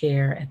right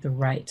care at the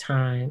right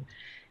time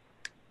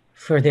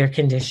for their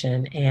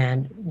condition.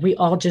 And we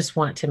all just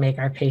want to make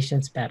our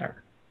patients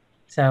better.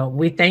 So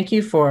we thank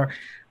you for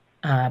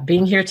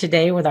being here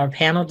today with our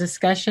panel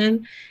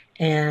discussion.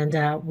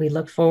 And we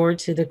look forward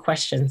to the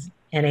questions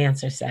and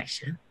answer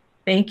section.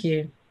 Thank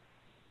you.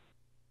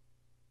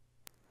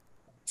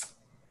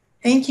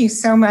 Thank you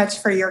so much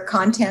for your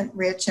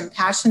content-rich and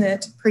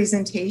passionate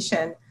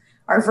presentation.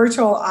 Our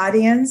virtual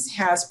audience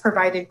has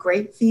provided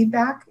great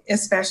feedback,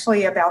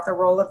 especially about the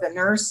role of the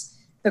nurse,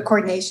 the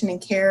coordination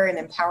and care, and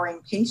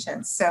empowering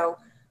patients. So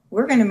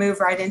we're going to move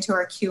right into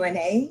our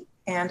Q&A.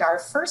 And our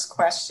first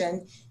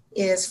question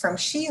is from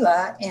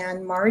Sheila.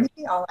 And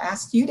Martie, I'll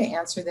ask you to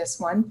answer this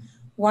one.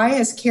 Why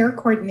is care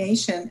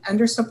coordination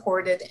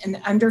undersupported and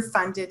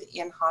underfunded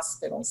in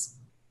hospitals?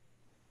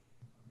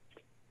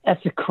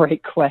 That's a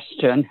great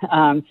question.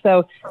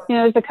 So,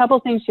 there's a couple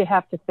things you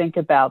have to think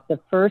about. The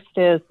first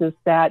is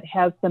that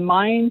has the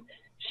mind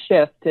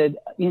shifted,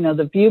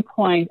 the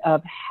viewpoint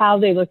of how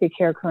they look at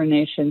care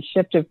coordination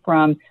shifted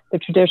from the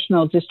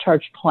traditional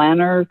discharge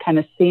planner, kind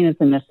of seen as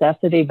a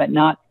necessity, but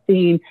not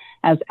seen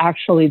as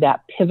actually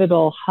that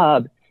pivotal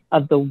hub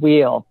of the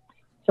wheel.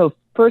 So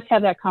first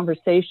have that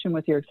conversation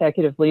with your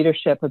executive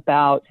leadership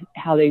about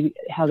how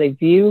they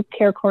view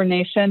care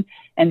coordination,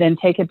 and then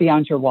take it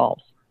beyond your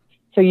walls.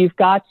 So you've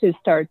got to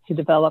start to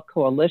develop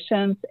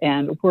coalitions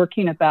and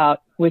working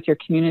with your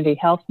community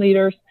health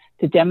leaders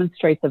to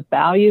demonstrate the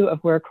value of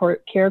where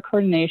care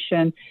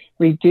coordination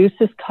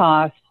reduces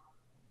costs,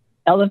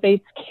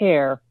 elevates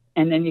care,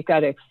 and then you've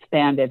got to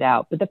expand it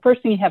out. But the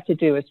first thing you have to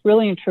do is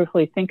really and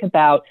truthfully think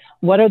about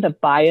what are the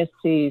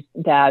biases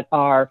that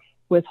are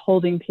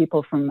withholding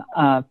people from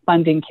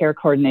funding care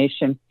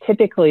coordination.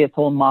 Typically, it's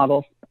old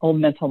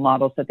mental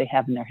models that they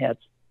have in their heads.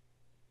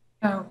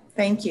 Oh,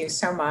 thank you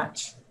so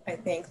much. I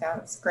think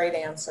that's a great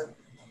answer.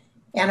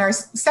 And our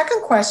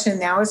second question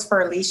now is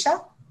for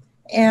Alicia.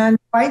 And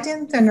why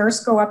didn't the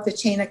nurse go up the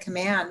chain of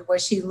command?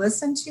 Was she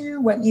listened to?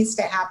 What needs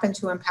to happen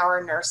to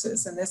empower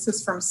nurses? And this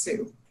is from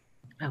Sue.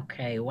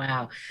 Okay,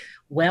 wow.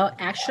 Well,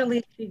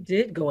 actually, she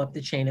did go up the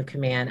chain of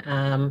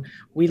command.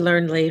 We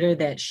learned later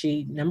that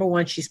number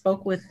one, she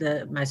spoke with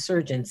my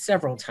surgeon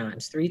several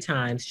times, 3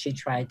 times. She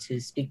tried to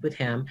speak with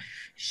him.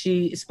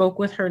 She spoke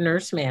with her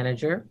nurse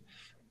manager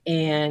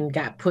and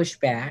got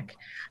pushback.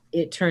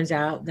 It turns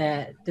out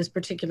that this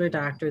particular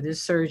doctor,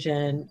 this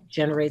surgeon,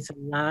 generates a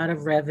lot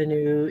of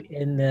revenue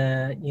in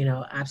the,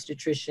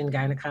 obstetrician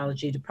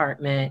gynecology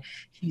department.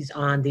 He's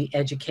on the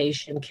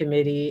education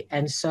committee.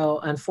 And so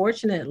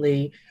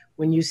unfortunately,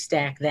 when you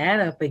stack that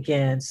up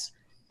against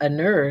a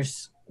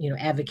nurse,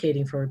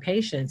 advocating for her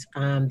patients,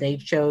 they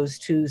chose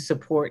to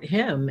support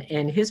him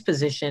in his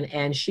position.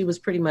 And she was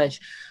pretty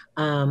much,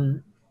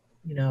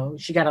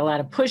 she got a lot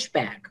of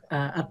pushback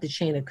up the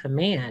chain of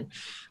command.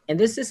 And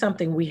this is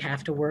something we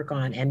have to work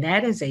on. And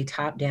that is a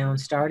top-down,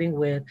 starting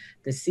with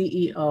the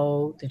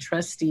CEO, the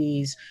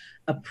trustees,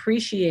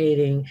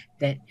 appreciating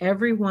that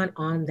everyone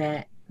on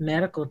that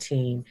medical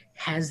team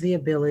has the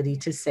ability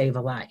to save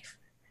a life.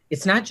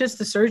 It's not just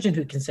the surgeon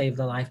who can save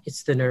the life,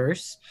 it's the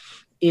nurse.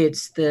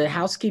 It's the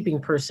housekeeping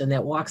person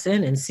that walks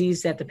in and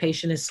sees that the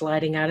patient is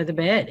sliding out of the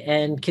bed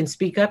and can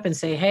speak up and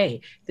say,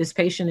 hey, this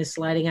patient is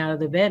sliding out of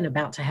the bed and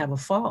about to have a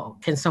fall.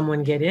 Can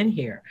someone get in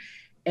here?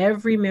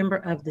 Every member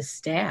of the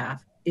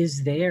staff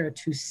is there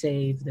to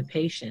save the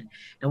patient.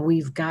 And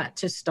we've got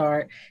to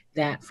start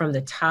that from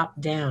the top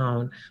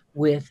down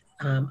with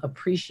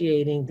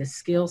appreciating the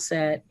skill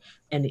set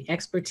and the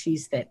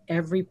expertise that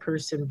every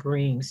person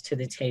brings to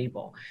the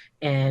table.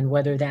 And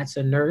whether that's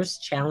a nurse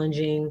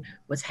challenging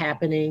what's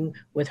happening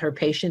with her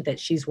patient that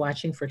she's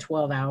watching for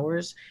 12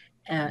 hours,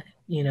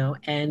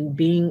 and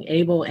being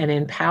able and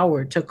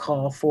empowered to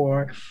call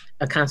for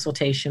a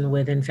consultation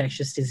with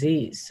infectious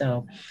disease.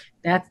 So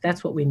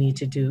that's what we need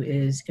to do,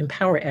 is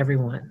empower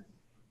everyone.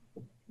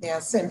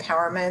 Yes,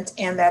 empowerment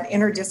and that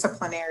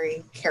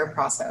interdisciplinary care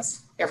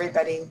process.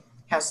 Everybody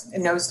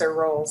knows their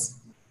roles.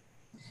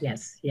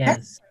 Yes.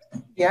 Yes.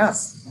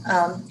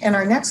 And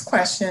our next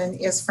question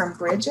is from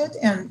Bridget.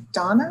 And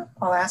Donna,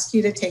 I'll ask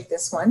you to take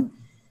this one.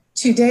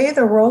 Today,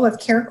 the role of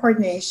care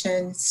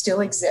coordination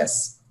still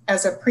exists.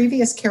 As a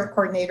previous care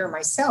coordinator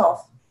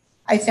myself,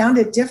 I found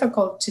it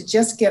difficult to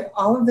just get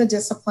all of the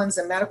disciplines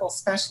and medical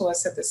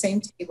specialists at the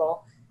same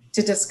table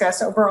to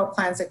discuss overall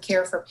plans of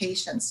care for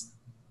patients.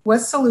 What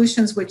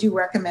solutions would you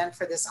recommend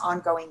for this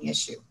ongoing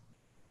issue?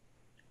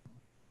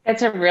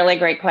 That's a really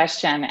great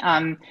question.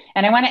 And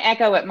I want to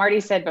echo what Martie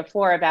said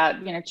before about,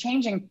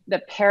 changing the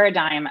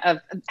paradigm of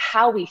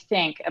how we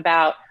think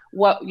about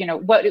what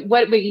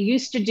we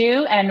used to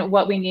do and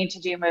what we need to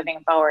do moving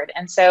forward.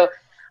 And so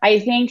I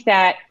think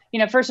that,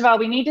 first of all,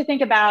 we need to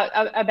think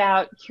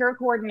about care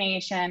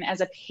coordination as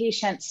a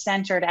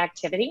patient-centered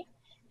activity.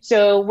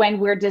 So when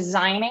we're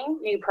designing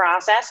new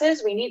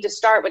processes, we need to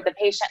start with the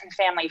patient and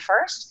family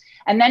first,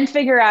 and then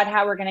figure out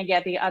how we're going to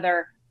get the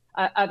other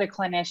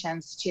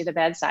clinicians to the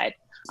bedside.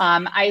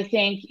 I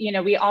think,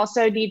 we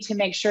also need to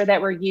make sure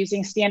that we're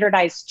using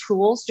standardized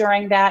tools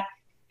during that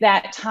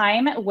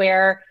time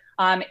where,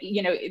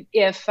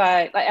 if,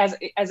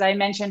 as I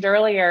mentioned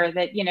earlier,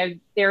 that,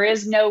 there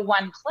is no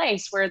one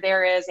place where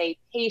there is a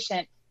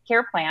patient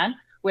care plan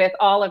with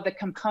all of the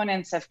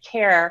components of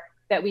care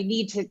that we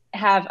need to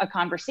have a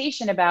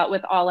conversation about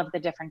with all of the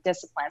different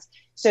disciplines.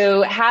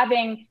 So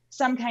having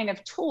some kind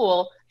of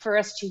tool for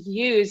us to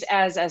use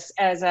as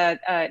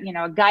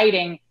a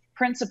guiding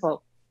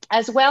principle,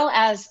 as well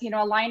as,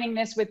 aligning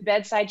this with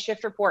bedside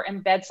shift report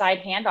and bedside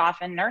handoff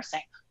in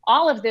nursing.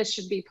 All of this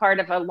should be part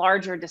of a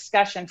larger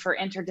discussion for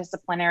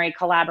interdisciplinary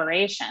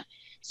collaboration.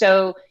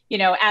 So,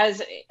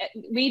 as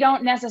we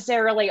don't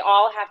necessarily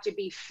all have to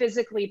be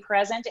physically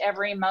present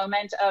every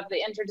moment of the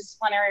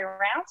interdisciplinary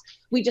rounds,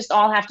 we just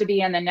all have to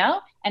be in the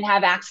know and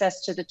have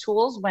access to the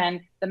tools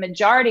when the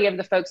majority of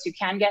the folks who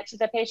can get to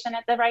the patient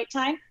at the right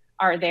time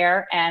are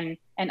there and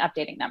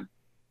updating them.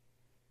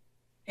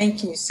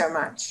 Thank you so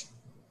much.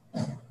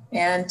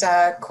 And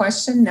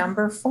question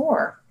number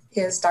 4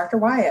 is Dr.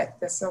 Wyatt.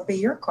 This will be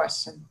your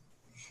question.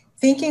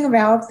 Thinking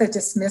about the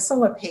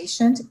dismissal of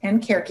patient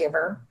and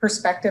caregiver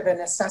perspective and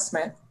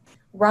assessment,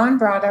 Ron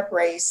brought up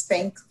race,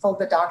 thankful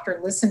the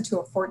doctor listened to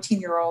a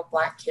 14-year-old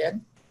Black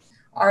kid.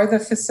 Are the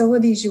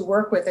facilities you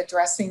work with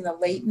addressing the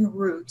latent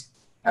root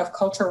of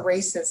cultural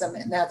racism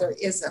and other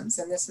isms?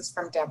 And this is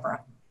from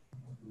Deborah.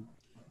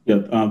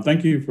 Yeah,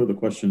 thank you for the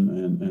question.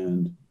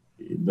 And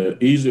the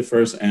easy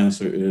first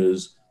answer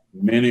is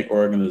many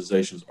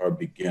organizations are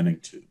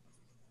beginning to.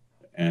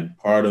 And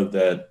part of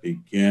that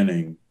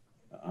beginning,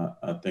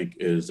 I think,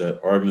 is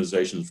that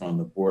organizations from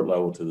the board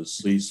level to the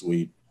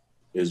C-suite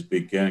is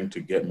beginning to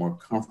get more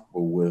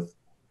comfortable with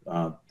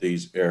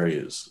these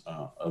areas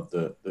of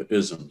the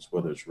isms,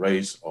 whether it's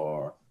race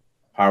or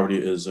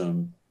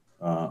povertyism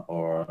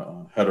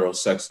or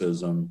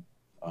heterosexism,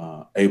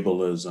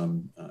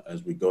 ableism,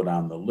 as we go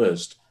down the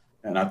list.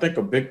 And I think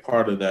a big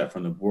part of that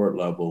from the board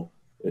level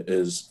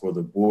is for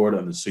the board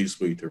and the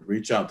C-suite to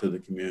reach out to the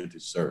community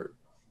served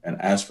and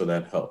ask for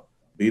that help,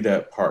 be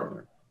that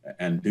partner,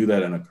 and do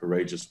that in a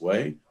courageous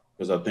way,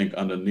 because I think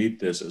underneath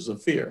this is a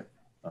fear.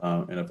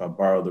 And if I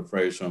borrow the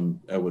phrase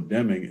from Edward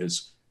Deming,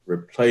 it's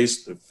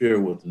replace the fear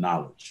with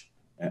knowledge.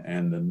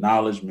 And the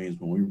knowledge means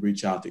when we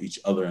reach out to each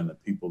other and the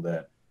people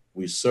that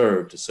we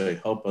serve to say,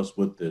 help us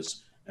with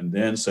this, and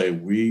then say,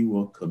 we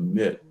will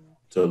commit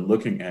to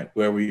looking at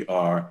where we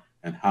are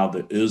and how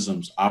the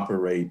isms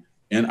operate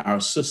in our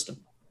system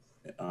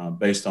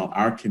based on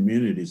our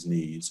community's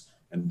needs,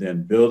 and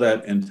then build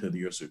that into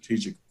your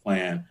strategic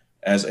plan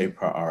as a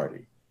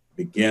priority.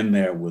 Begin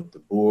there with the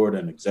board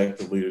and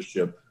executive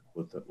leadership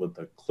with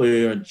a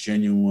clear,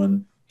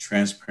 genuine,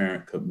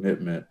 transparent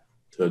commitment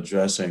to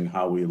addressing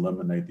how we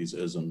eliminate these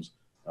isms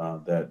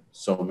that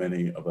so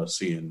many of us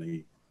see in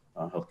the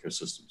healthcare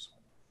systems.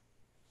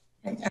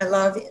 I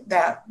love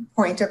that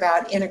point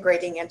about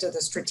integrating into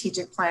the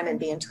strategic plan and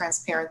being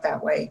transparent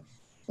that way.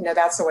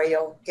 That's the way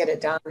you'll get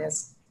it done,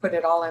 is put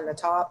it all in the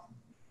top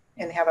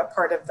and have it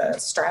part of the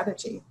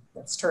strategy.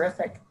 That's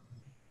terrific.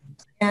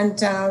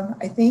 And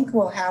I think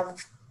we'll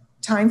have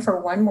time for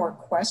one more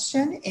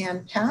question.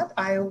 And Pat,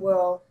 I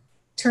will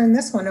turn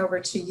this one over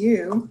to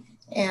you.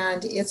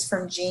 And it's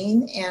from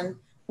Jean. And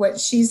what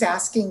she's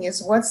asking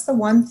is, what's the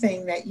one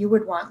thing that you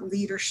would want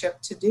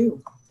leadership to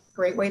do?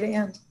 Great way to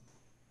end.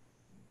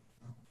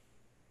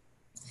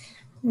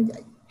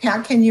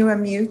 Pat, can you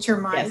unmute your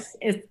mic? Yes,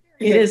 it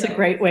is a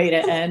great way to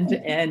end.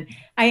 And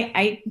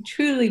I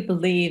truly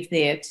believe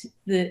that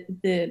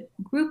the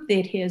group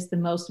that has the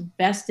most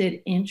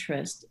vested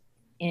interest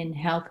in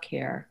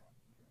healthcare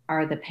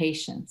are the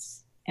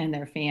patients and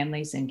their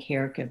families and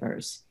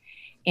caregivers.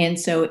 And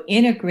so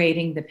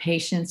integrating the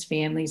patients,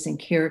 families, and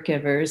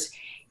caregivers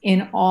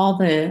in all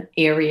the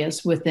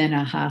areas within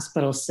a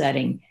hospital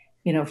setting,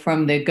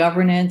 from the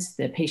governance,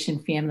 the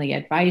patient family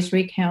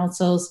advisory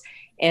councils,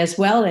 as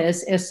well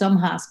as some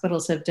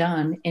hospitals have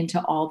done,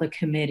 into all the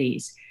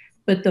committees.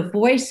 But the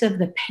voice of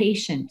the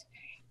patient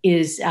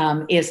is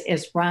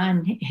as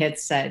Ron had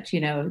said,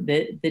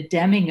 the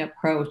Deming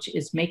approach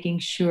is making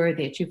sure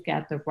that you've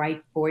got the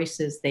right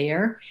voices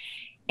there,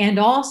 and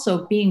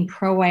also being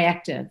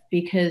proactive,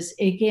 because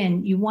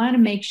again, you want to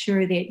make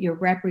sure that you're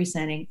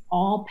representing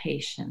all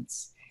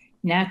patients,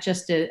 not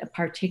just a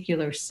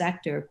particular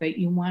sector, but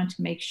you want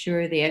to make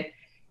sure that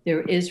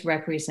there is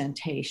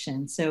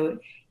representation. So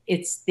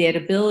it's that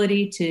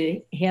ability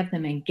to have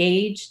them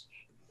engaged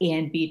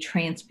and be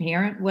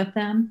transparent with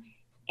them.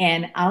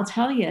 And I'll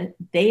tell you,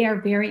 they are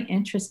very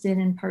interested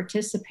in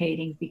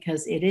participating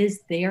because it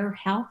is their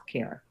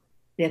healthcare.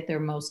 that they're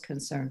most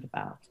concerned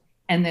about,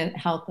 and the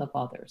health of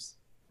others.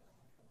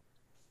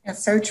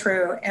 That's so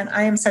true. And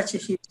I am such a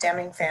huge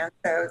Deming fan,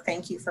 so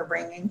thank you for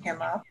bringing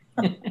him up.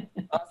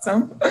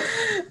 Awesome.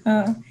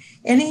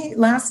 Any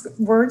last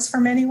words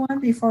from anyone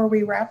before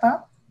we wrap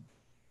up?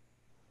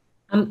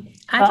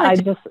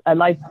 I'd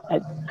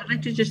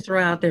like to just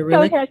throw out there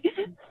really quick.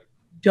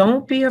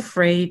 Don't be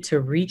afraid to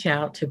reach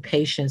out to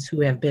patients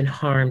who have been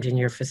harmed in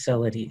your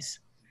facilities,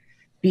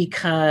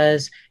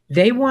 because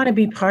they want to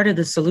be part of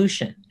the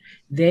solution.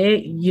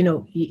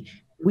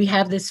 We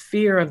have this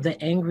fear of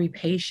the angry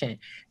patient.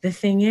 The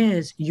thing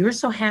is, you're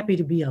so happy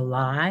to be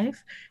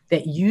alive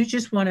that you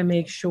just want to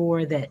make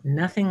sure that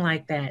nothing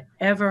like that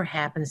ever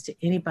happens to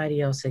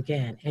anybody else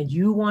again. And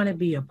you want to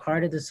be a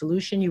part of the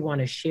solution. You want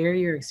to share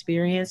your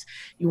experience.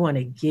 You want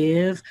to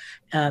give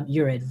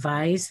your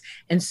advice.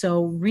 And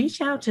so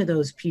reach out to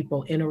those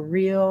people in a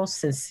real,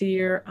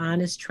 sincere,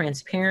 honest,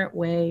 transparent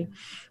way,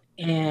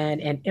 and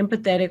an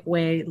empathetic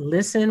way.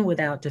 Listen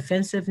without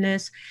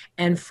defensiveness,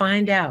 and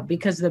find out,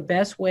 because the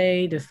best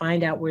way to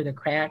find out where the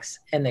cracks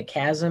and the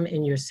chasm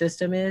in your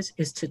system is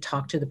to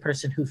talk to the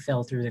person who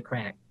fell through the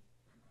crack.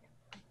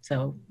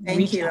 So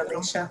thank you,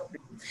 Alicia.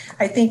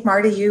 I think,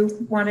 Martie,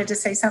 you wanted to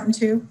say something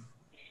too?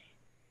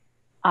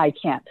 I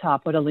can't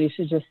top what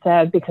Alicia just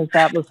said, because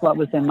that was what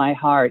was in my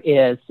heart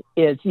is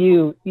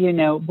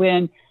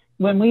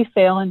when we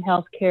fail in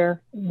healthcare,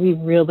 we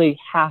really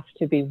have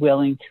to be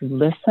willing to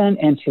listen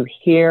and to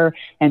hear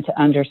and to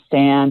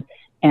understand,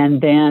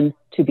 and then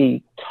to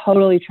be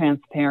totally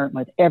transparent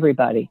with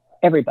everybody,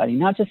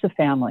 not just the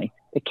family,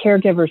 the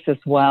caregivers as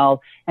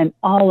well, and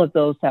all of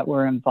those that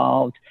were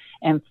involved.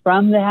 And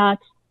from that,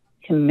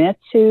 commit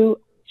to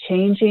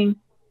changing,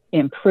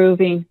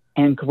 improving,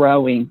 and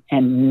growing,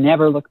 and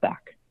never look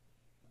back.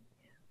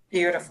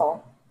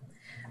 Beautiful.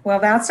 Well,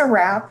 that's a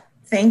wrap.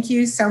 Thank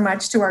you so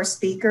much to our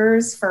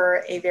speakers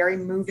for a very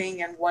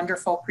moving and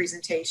wonderful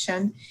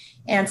presentation.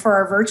 And for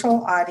our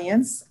virtual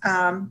audience,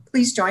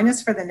 please join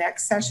us for the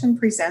next session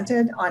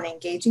presented on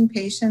engaging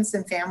patients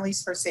and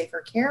families for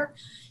safer care.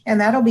 And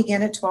that'll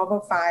begin at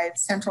 12:05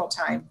 Central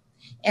Time.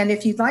 And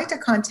if you'd like to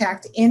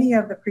contact any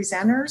of the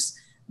presenters,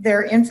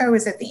 their info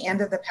is at the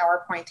end of the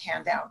PowerPoint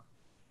handout.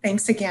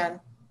 Thanks again.